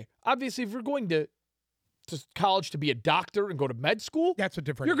okay, obviously if you're going to college to be a doctor and go to med school, that's a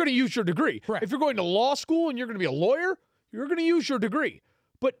different. you're going to use your degree. Correct. If you're going to law school and you're going to be a lawyer, you're going to use your degree.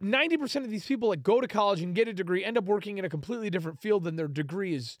 But 90% of these people that go to college and get a degree end up working in a completely different field than their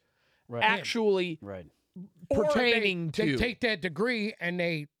degree is Right. actually Right. Or pertaining they to. take that degree and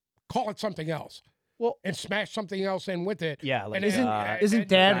they call it something else. Well- and smash something else in with it. Yeah. Like, Isn't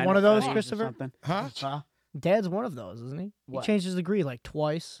Dad one of those, Dynasty or Christopher? something. Huh? Huh? Dad's one of those, isn't he? What? He changed his degree like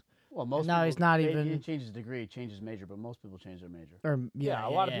twice. Well, most now people, he's not he even- didn't change his degree, he changed his major, but most people change their major. Or a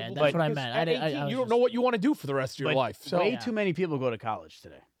lot of people. That's do, what I because meant. At I 18, was you don't just- know what you want to do for the rest of your But life. So way too many people go to college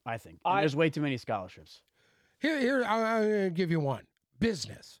today, I think. And there's way too many scholarships. Here, I'll give you one.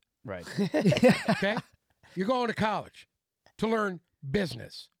 Business. Right. Okay, you're going to college to learn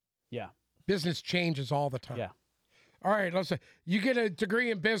business. Yeah. Business changes all the time. Yeah. All right, let's say you get a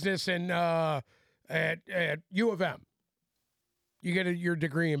degree in business in at U of M. You get your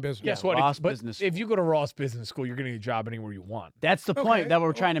degree in business. guess what? Ross But Business if you go to Ross Business School, you're going to get a job anywhere you want. That's the Okay, point that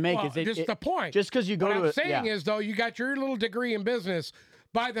we're trying to make. well, Is just the point. Just because you go what to I'm it, saying yeah. is, though, you got your little degree in business.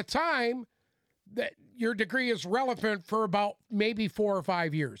 By the time that your degree is relevant for about maybe 4 or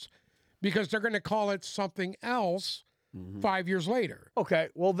 5 years, because they're going to call it something else 5 years later. Okay,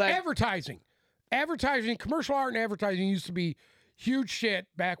 well then Advertising, commercial art and advertising used to be huge shit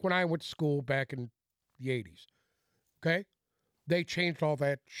back when I went to school back in the 80s. Okay? They changed all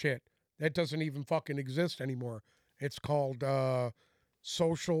that shit. That doesn't even fucking exist anymore. It's called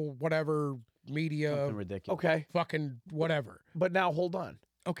social whatever media Something ridiculous. okay, fucking whatever. but now hold on.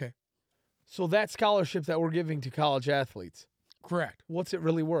 Okay. So that scholarship that we're giving to college athletes, Correct. what's it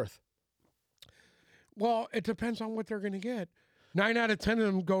really worth? Well, it depends on what they're going to get. 9 out of 10 of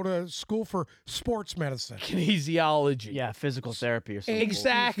them go to school for sports medicine. Kinesiology. Yeah, physical therapy or something.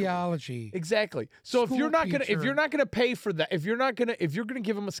 Exactly. Physiology. Exactly. So if School you're not teacher. gonna pay for that, if you're gonna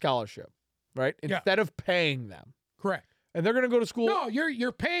give them a scholarship, right? Yeah. Instead of paying them, Correct. and they're gonna go to school. No,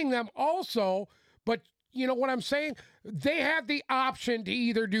 you're paying them also, but you know what I'm saying? They have the option to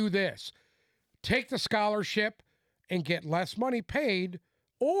either do this. Take the scholarship and get less money paid,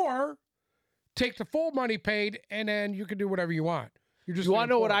 or take the full money paid and then you can do whatever you want. You're just You want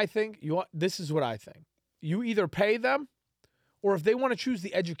to know what employed. I think? This is what I think. You either pay them, or if they want to choose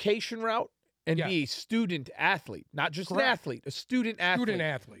the education route and Yeah. be a student athlete, not just an Correct. athlete, a student athlete. Student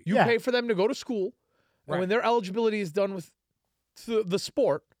athlete. You Yeah. pay for them to go to school, And when their eligibility is done with the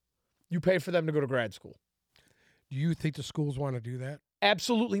sport, you pay for them to go to grad school. Do you think the schools want to do that?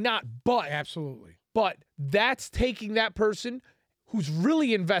 Absolutely not. But Absolutely. But that's taking that person who's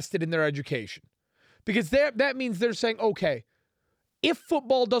really invested in their education. Because that means they're saying, okay, if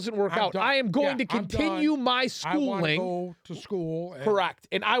football doesn't work out, I am going to continue my schooling. I want to go to school. Correct.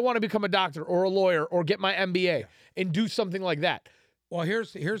 And I want to become a doctor or a lawyer or get my MBA and do something like that. Well,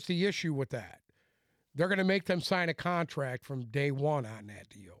 here's the issue with that. They're going to make them sign a contract from day one on that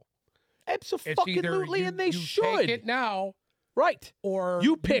deal. Absolutely, and they should. Take it now. Right. Or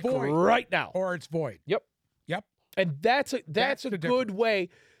you pick right now. Or it's void. Yep. And that's a good way,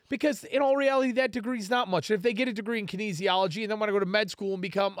 because in all reality, that degree's not much. And if they get a degree in kinesiology and then want to go to med school and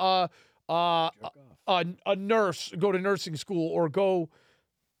become a nurse, go to nursing school, or go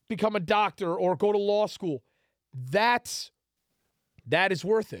become a doctor, or go to law school, that is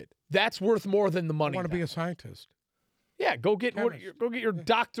worth it. That's worth more than the money. I want to be a scientist. Yeah, go get your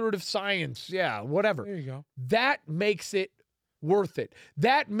doctorate of science. Yeah, whatever. There you go. That makes it worth it.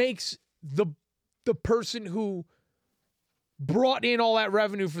 That makes the person who brought in all that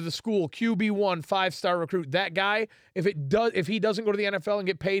revenue for the school, QB1, 5-star recruit, that guy, if he doesn't go to the NFL and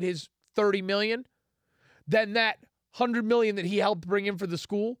get paid his $30 million, then that $100 million that he helped bring in for the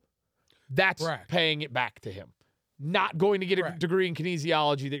school, that's paying it back to him. Not going to get a degree in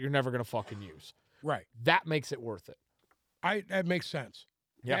kinesiology that you're never going to fucking use. Right. That makes it worth it. That makes sense.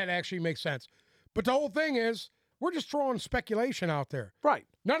 Yeah. That actually makes sense. But the whole thing is, we're just throwing speculation out there. Right.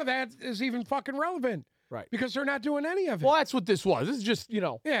 None of that is even fucking relevant. Right. Because they're not doing any of it. Well, that's what this was. This is just,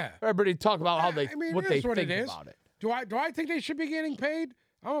 everybody talk about how they what they think about it. Do I think they should be getting paid?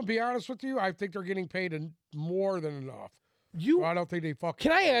 I'm going to be honest with you. I think they're getting paid more than enough. I don't think they fucking...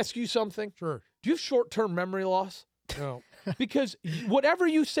 Can I ask you something? Sure. Do you have short-term memory loss? No. Because whatever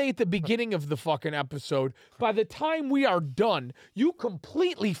you say at the beginning of the fucking episode, by the time we are done, you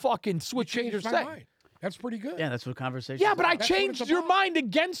completely fucking switch your my mind. That's pretty good. Yeah, that's what conversation. Yeah, but I changed your mind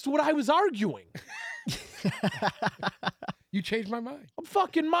against what I was arguing. You changed my mind. I'm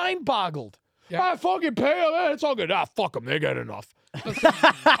fucking mind boggled. Yeah. I fucking pay them. It's all good. Fuck them. They get enough. Listen,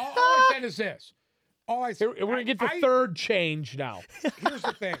 all I said is this. We're gonna get the third change now. Here's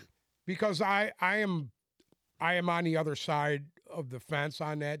the thing, because I am on the other side of the fence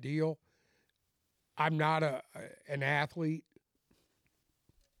on that deal. I'm not an athlete.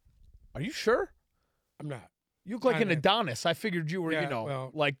 Are you sure? I'm not. You look like an Adonis. I figured you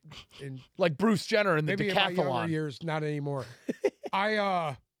were, like Bruce Jenner in the maybe decathlon. In my younger years, not anymore.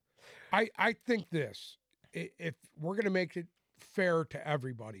 I think this. If we're gonna make it fair to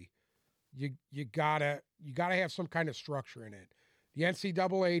everybody, you gotta have some kind of structure in it. The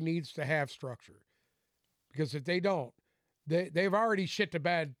NCAA needs to have structure, because if they don't, they've already shit the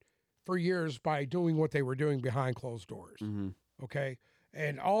bed for years by doing what they were doing behind closed doors. Mm-hmm. Okay,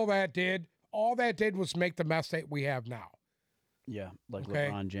 and all that did was make the mess that we have now. Yeah, like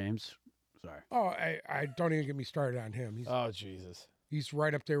LeBron James. Sorry. Oh, I don't even get me started on him. Oh, Jesus. He's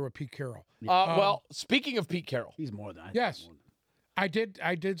right up there with Pete Carroll. Well, speaking of Pete Carroll. He's more than Yes. I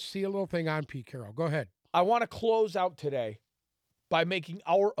did see a little thing on Pete Carroll. Go ahead. I want to close out today by making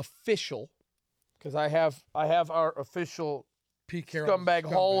our official, because I have our official Pete Carroll Scumbag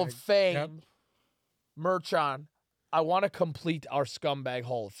Hall of Fame Yep. merch on. I want to complete our Scumbag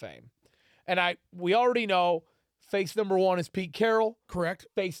Hall of Fame. And we already know face number 1 is Pete Carroll. Correct.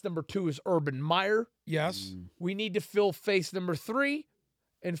 Face number 2 is Urban Meyer. Yes. We need to fill face number 3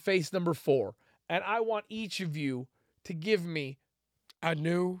 and face number 4. And I want each of you to give me a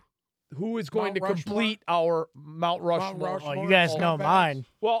new who is going Mount to Rushmore? complete our Mount Rushmore. Mount Rushmore. Oh, you guys know mine.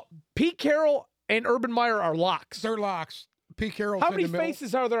 Well, Pete Carroll and Urban Meyer are locks. They're locks. Pete Carroll's How in many the middle.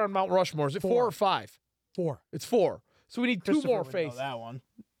 faces are there on Mount Rushmore? Is it 4 or 5? 4. It's 4. So we need 2 more Christopher would know faces. that one.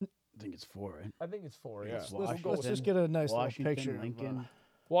 I think it's 4, right? I think it's 4, yeah. It's Let's just get a nice Washington, little picture. Lincoln,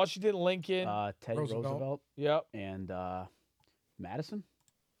 Washington, Lincoln. Teddy Roosevelt, Yep. and Madison.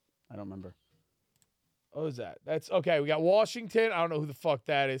 I don't remember. What is that? That's okay. We got Washington. I don't know who the fuck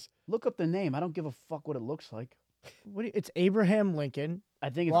that is. Look up the name. I don't give a fuck what it looks like. It's Abraham Lincoln, I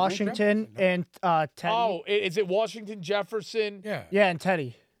think it's Washington, and Teddy. Oh, is it Washington, Jefferson, Yeah. Yeah, and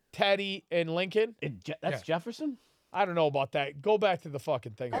Teddy. Teddy, and Lincoln? That's Jefferson? I don't know about that. Go back to the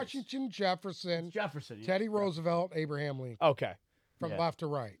fucking thing. Washington, Jefferson, Jefferson. Yeah. Teddy Roosevelt, Abraham Lincoln. Okay. From left to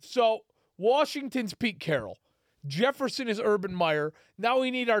right. So Washington's Pete Carroll. Jefferson is Urban Meyer. Now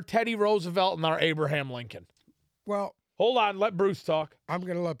we need our Teddy Roosevelt and our Abraham Lincoln. Well, hold on. Let Bruce talk. I'm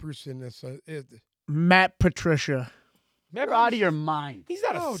going to let Bruce in this. Matt Patricia. You're out of your mind. He's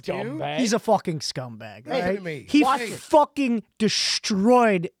not a scumbag. He's a fucking scumbag. Listen Right? to me. He fucking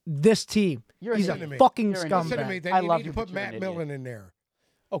destroyed this team. He's a Listen to me. fucking You're an Listen to scumbag. me. Then I you love need you, to put but you're an Matt idiot. Millen in there.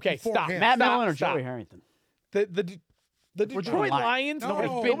 Okay, Before stop. him. Matt Stop, Millen or stop. Joey Harrington. The doing Detroit Lions. Lions No,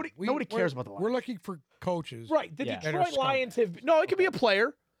 have been nobody cares about the Lions. We're looking for coaches. right. The Yeah. That are Detroit Lions scumbags. have. No, it could be a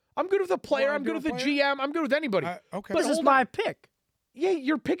player. I'm good with a player. wanna I'm good do with a the player? GM. I'm good with anybody. Okay. But This is hold my on. pick. Yeah,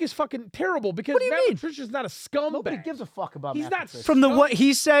 your pick is fucking terrible because What do you Matt mean? Patricia's not a scumbag. Nobody gives a fuck about He's Matt not Patricia. From what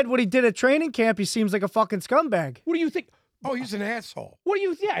he said, what he did at training camp, he seems like a fucking scumbag. What do you think? Oh, he's an asshole. What do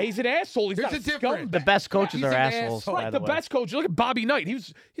you? Yeah, he's an asshole. He's There's not a difference. scumbag. The best coaches He's are an assholes. asshole. by Right, the the way. best coach. Look at Bobby Knight.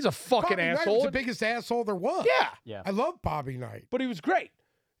 He's a fucking Bobby Knight asshole. was the biggest asshole there was. Yeah, Yeah. I love Bobby Knight. but he was great.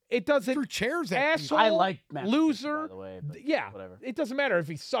 It doesn't. Threw chairs at people. Asshole. I like Matt Patricia, loser. by the way. But Yeah, whatever. it doesn't matter if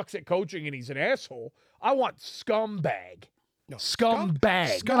he sucks at coaching and he's an asshole. I want scumbag. No,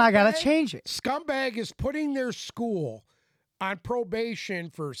 Scumbag. Then I gotta change it. Scumbag is putting their school on probation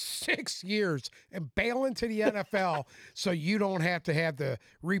for 6 years and bailing to the NFL so you don't have to have the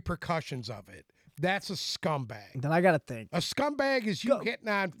repercussions of it. That's a scumbag. Then I gotta think. A scumbag is you getting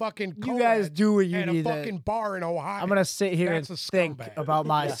on fucking You guys co-ed do what you at a need to- fucking bar in Ohio. I'm gonna sit here That's and a think scumbag. about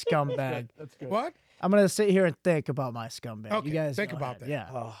my scumbag. That's good. What? I'm gonna sit here and think about my scumbag. Okay, you guys think go about ahead.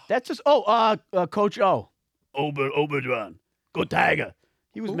 that. Yeah. That's just Coach O. Oberdrawn. Go Tiger.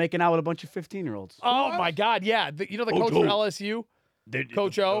 He was making out with a bunch of 15-year-olds. Oh my God, yeah. The coach for LSU,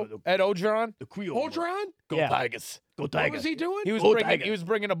 Coach O, Ed Ogeron. The Creole. Oldron? Go Yeah. Tigers. Go What Tiger. was he doing? He was Go bringing. Tiger. He was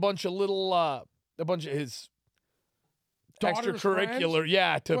bringing a bunch of little, a bunch of his Daughter's extracurricular, friends?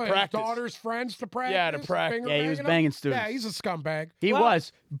 yeah, to What, his practice. daughter's friends to practice? Yeah, to practice. Finger Yeah, he was them? banging students. Yeah, he's a scumbag. He Well-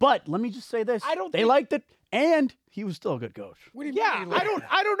 was. But let me just say this. I don't They think- liked it, and he was still a good coach. What do you Yeah, mean?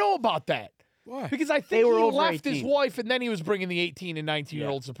 I don't know about that What? because I think They were he over left his 18. wife and then he was bringing the 18 and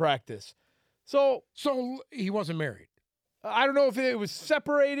 19-year-olds to practice. So So he wasn't married. I don't know if it was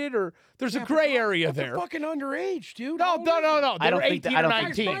separated or there's a gray area That's there. fucking underage, dude. No, How no, old no, is no. They I don't were think 18 that- I or don't he?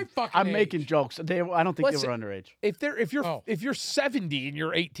 think- He's 19. my fucking I'm age. making jokes. I don't think Listen, they were underage. Oh. If you're 70 and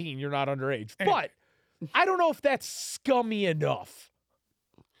you're 18, you're not underage. But I don't know if that's scummy enough.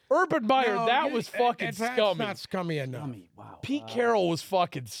 Urban Meyer, No, that you- was fucking that's scummy. not scummy enough. Wow. Pete Carroll was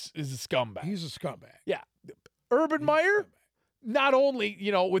fucking is a scumbag. He's a scumbag. Yeah. Urban Meyer, not only,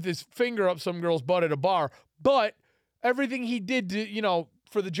 with his finger up some girl's butt at a bar, but everything he did to,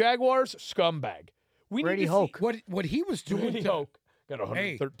 for the Jaguars, scumbag. We Brady need to Hoke. What he was See, doing Brady to, Hoke got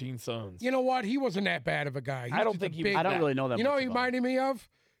 113 sons. you know what? He wasn't that bad of a guy. He I don't was think a he big, was I don't really know that You know much what he about him. reminded me of?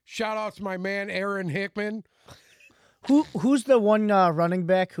 Shout out to my man Aaron Hickman. Who's the one running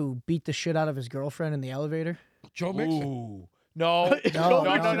back who beat the shit out of his girlfriend in the elevator? Joe Mixon. Ooh. No.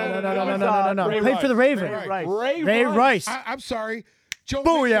 No. Ray Played for the Ravens. Right. Ray Rice. I'm sorry. Joe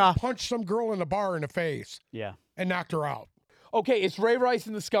Booyah. Mixon punched some girl in the bar in the face Yeah. and knocked her out. Okay, it's Ray Rice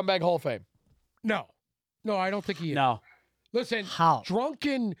in the Scumbag Hall of Fame. No, I don't think he is. No. Listen, How?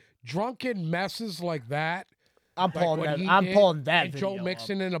 drunken messes like that. I'm like pulling what that. he I'm did, pulling that and video Joe up.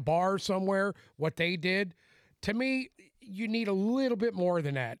 Mixon in a bar somewhere, what they did, to me, you need a little bit more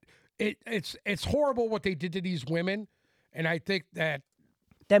than that. It's horrible what they did to these women, and I think that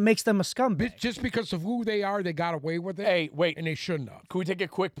That makes them a scumbag. just because of who they are, they got away with it, Hey, wait. and they shouldn't have. Can we take a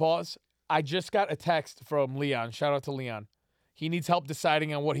quick pause? I just got a text from Leon. Shout out to Leon. He needs help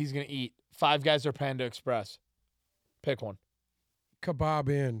deciding on what he's going to eat. Five Guys or Panda Express? Pick one. Kebab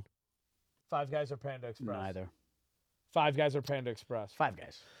in. Five Guys or Panda Express? Neither. Five Guys or Panda Express? Five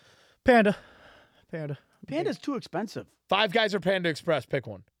Guys. Panda. Panda's too expensive. Five Guys or Panda Express? Pick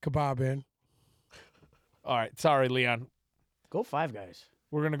one. Kebab in. All right. Sorry, Leon. Go Five Guys.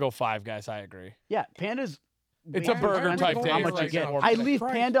 We're going to go Five Guys. I agree. Yeah, Panda's. It's way a too burger expensive type for thing. How It's much you like get? more I for leave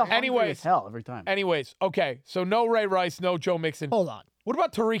Christ. Panda hungry Anyways. as hell every time. Anyways, okay. So no Ray Rice, no Joe Mixon. Hold on. What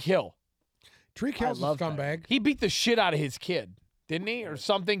about Tariq Hill? Tariq Hill's a love that. scumbag. He beat the shit out of his kid, didn't he? Or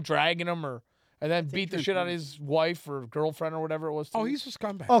something, dragging him, and then beat the Tariq shit out of Hill. his wife or girlfriend or whatever it was. Oh, too. he's a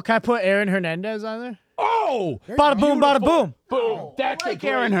scumbag. Oh, can I put Aaron Hernandez on there? Oh! Bada boom, bada boom. Boom. That's like a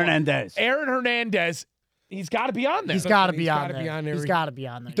Aaron great one. Hernandez. Aaron Hernandez, he's got to be on there. He's got to he's be gotta on be on there. there. He's got to be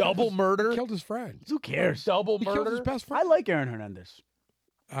on there. Double murder. Killed his friends. Who cares? Double He killed his murder. best I friend. like Aaron Hernandez.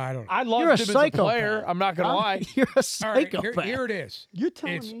 I don't know. I loved You're a him as a psychopath. player. I'm not going to lie. You're a All right, psychopath. here it is. You're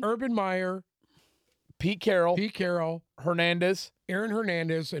telling It's me. Urban Meyer, Pete Carroll, Pete Carroll, Hernandez. Aaron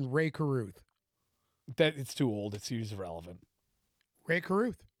Hernandez, and Ray Caruth. That it's too old. It's irrelevant. Ray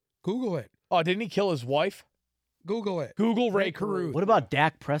Caruth. Google it. Oh, didn't he kill his wife? Google it. Google Ray Ray Caruth. Caruth. What about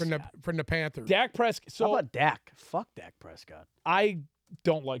Dak Prescott? From the Panthers. Dak Prescott. How So about Dak? Fuck Dak Prescott. I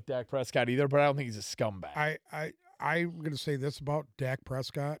don't like Dak Prescott either, but I don't think he's a scumbag. I'm going to say this about Dak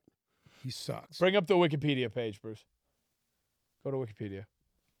Prescott. He sucks. Bring up the Wikipedia page, Bruce. Go to Wikipedia.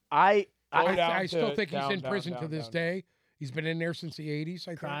 I Go down I still to- think he's down, in down, prison down, to this down. day. He's been in there since the 80s,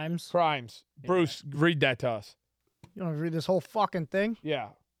 I think. Crimes. Bruce, read that to us. You want to read this whole fucking thing? Yeah.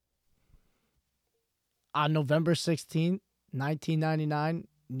 On November 16th, 1999,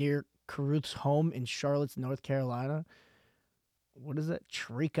 near Caruth's home in Charlotte, North Carolina. What is it?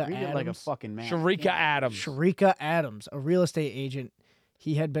 Sharika Read Adams. it like a fucking man. Sharika Adams. Sharika Adams, a real estate agent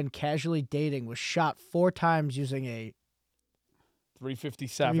he had been casually dating, was shot 4 times using a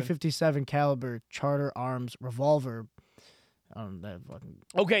 357 caliber Charter Arms revolver. That fucking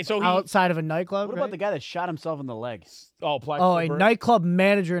Okay, so outside of a nightclub. What about the guy that shot himself in the leg? a nightclub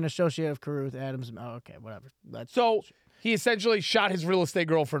manager and associate of Caruth Adams. Oh, okay, whatever. So he essentially shot his real estate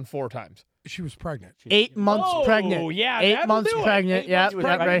girlfriend 4 times. She was pregnant. 8 months pregnant. Oh, yeah, 8 that'll months do it. pregnant. 8 Yeah, months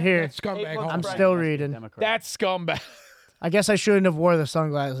pregnant. right here. That scumbag. I'm still reading. That's scumbag. I guess I shouldn't have wore the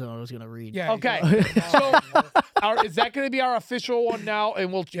sunglasses when I was gonna read. Yeah. Okay. So is that going to be our official one now?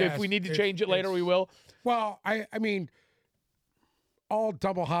 And we'll if we need to change it later, we will. Well, I mean, all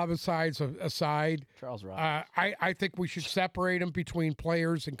double homicides aside, Charles Ross. I think we should separate them between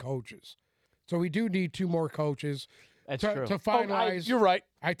players and coaches. So we do need 2 more coaches That's to true. finalize. You're right.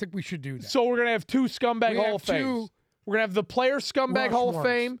 I think we should do that. So we're going to have 2 scumbag We Hall have of Fame. 2 We're going to have the player scumbag Hall of Rushmores.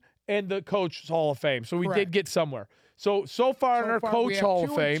 Fame and the coach Hall of Fame. So we did Correct. get somewhere. So far in our we coach have Hall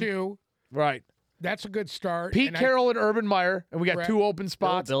 2 of and Fame. 2. Right. That's a good start. Pete And Carroll and Urban Meyer, and we got Correct. 2 open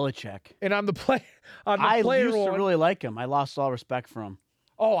spots. Bill Belichick. And on the player I used one, to really like him. I lost all respect for him.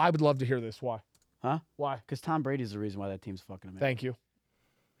 oh, I would love to hear this. Why? Huh? Why? Because Tom Brady's the reason why that team's fucking amazing. Thank you.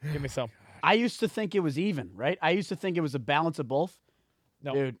 Give me some. I used to think it was even, right? I used to think it was a balance of both.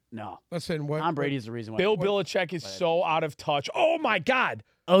 No. Dude, no. Listen, what Tom Brady's the reason why. Bill Belichick is so out of touch. Oh my God.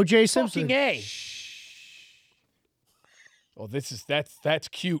 O.J. Simpson. Fucking A. Oh, that's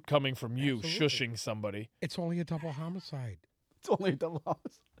cute coming from you, shushing somebody. It's only a double homicide. It's only a double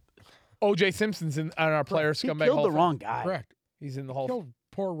house. O.J. Simpson's on our player He scumbag killed Hall the of wrong guy. Correct. Fame. He's in the Hall of Fame. Killed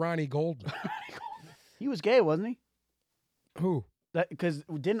poor Ronnie Goldman. He was gay, wasn't he? Who? Because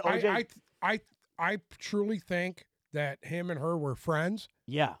didn't OJ? I truly think that him and her were friends,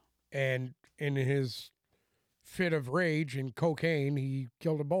 Yeah. and in his fit of rage and cocaine, he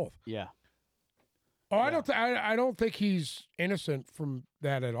killed them both. Yeah. Oh, I don't think he's innocent from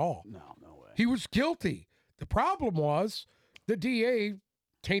that at all. No way. He was guilty. The problem was the DA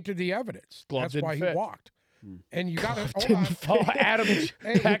tainted the evidence. Glove That's didn't why fit. he walked. And you got to hold on. Oh, Adam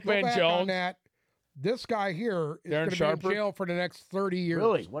Hey, Pac-Man go back Jones. on that. This guy here is Darren going to be Sharper? in jail for the next 30 years.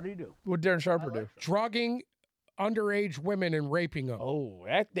 Really? What do you do? What did Darren Sharper do? Drugging underage women and raping them. Oh,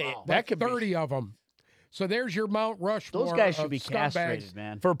 that Like could 30 be of them. So there's your Mount Rushmore. Those guys should of be scumbags castrated,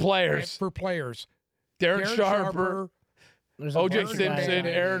 man. for players. for players. Darren Sharper, There's a O.J. bunch of Simpson, guys.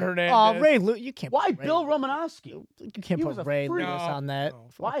 Aaron Hernandez. Oh, Ray Lewis. You can't. Why put Ray Bill Lewis. Romanowski? You can't He put was a Ray freak. Lewis on that. No.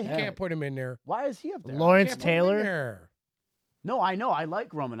 Why You him? can't put him in there. Why is he up there? Lawrence Can't put him in Taylor. there. No, I know. I like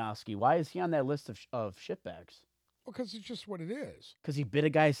Romanowski. Why is he on that list of shitbags? Because it's just what it is. Because he bit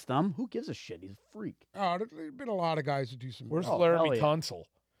a guy's thumb? Who gives a shit? He's a freak. Oh, there's been a lot of guys that do some. Where's Oh, Laramie hell yeah. Tunsil? All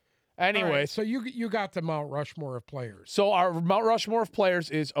right, Anyways, so you got the Mount Rushmore of players. so our Mount Rushmore of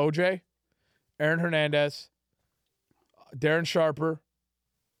players is O.J., Aaron Hernandez, Darren Sharper.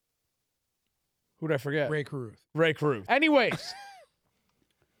 Who did I forget? Ray Caruth. Ray Caruth. Anyways,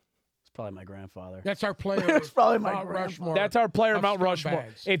 It's probably my grandfather. That's our player. That's probably my Mount grandpa. Rushmore. that's our player of Mount Rushmore.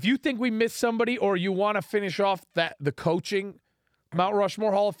 scumbags. If you think we missed somebody or you want to finish off the coaching Mount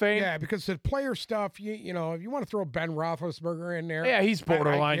Rushmore Hall of Fame, Yeah, because the player stuff, you know, if you want to throw Ben Roethlisberger in there. yeah, he's I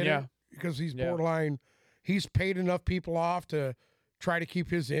borderline, get it, yeah. because he's Yeah. borderline. He's paid enough people off to try to keep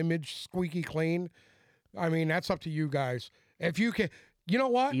his image squeaky clean. I mean, that's up to you guys. If you can, you know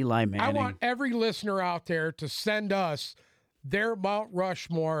what? Eli Manning. I want every listener out there to send us their Mount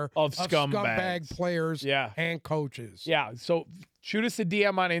Rushmore Of scumbag scumbags. players Yeah. and coaches. Yeah, so shoot us a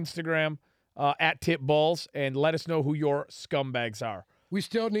DM on Instagram at TipBalls and let us know who your scumbags are. We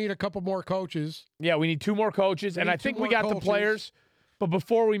still need a couple more coaches. Yeah, we need 2 more coaches, and need I think 2 we more got the coaches. players. But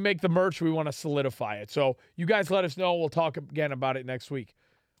before we make the merch, we want to solidify it. So you guys let us know. We'll talk again about it next week.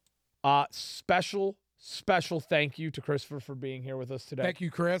 Special thank you to Christopher for being here with us today. Thank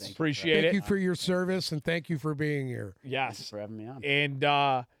you, Chris. Appreciate Thank it. you for your service, and thank you for being here. Thank you Yes. for having me on. And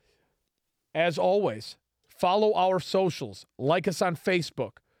as always, follow our socials. Like us on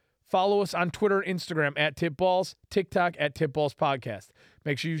Facebook. Follow us on Twitter and Instagram at TipBalls, TikTok at TipBalls Podcast.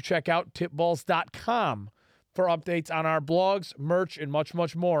 Make sure you check out tipballs.com for updates on our blogs, merch, and much,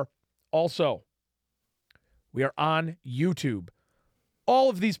 much more. Also, we are on YouTube. all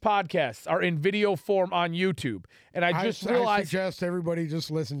of these podcasts are in video form on YouTube. And I I realized suggest everybody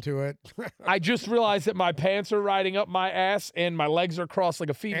just listen to it. I just realized that my pants are riding up my ass and my legs are crossed like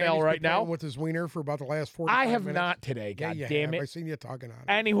a And female he's right been now. playing with his wiener for about the last 45 I have minutes. not today, Yeah, god you damn have. it. I seen you talking on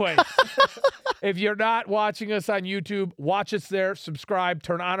it. Anyway, if you're not watching us on YouTube, watch us there, subscribe,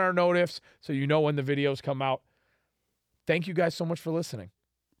 turn on our notifs so you know when the videos come out. Thank you guys so much for listening.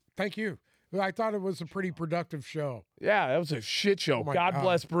 Thank you. I thought it was a pretty productive show. Yeah, that was a shit show. Oh my God God.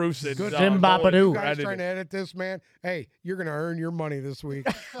 bless Bruce. And, Good. Zimbabwe. You guys trying to edit this, man? Hey, you're going to earn your money this week.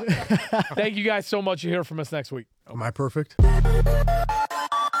 Thank you guys so much. You'll hear from us next week. Am I perfect?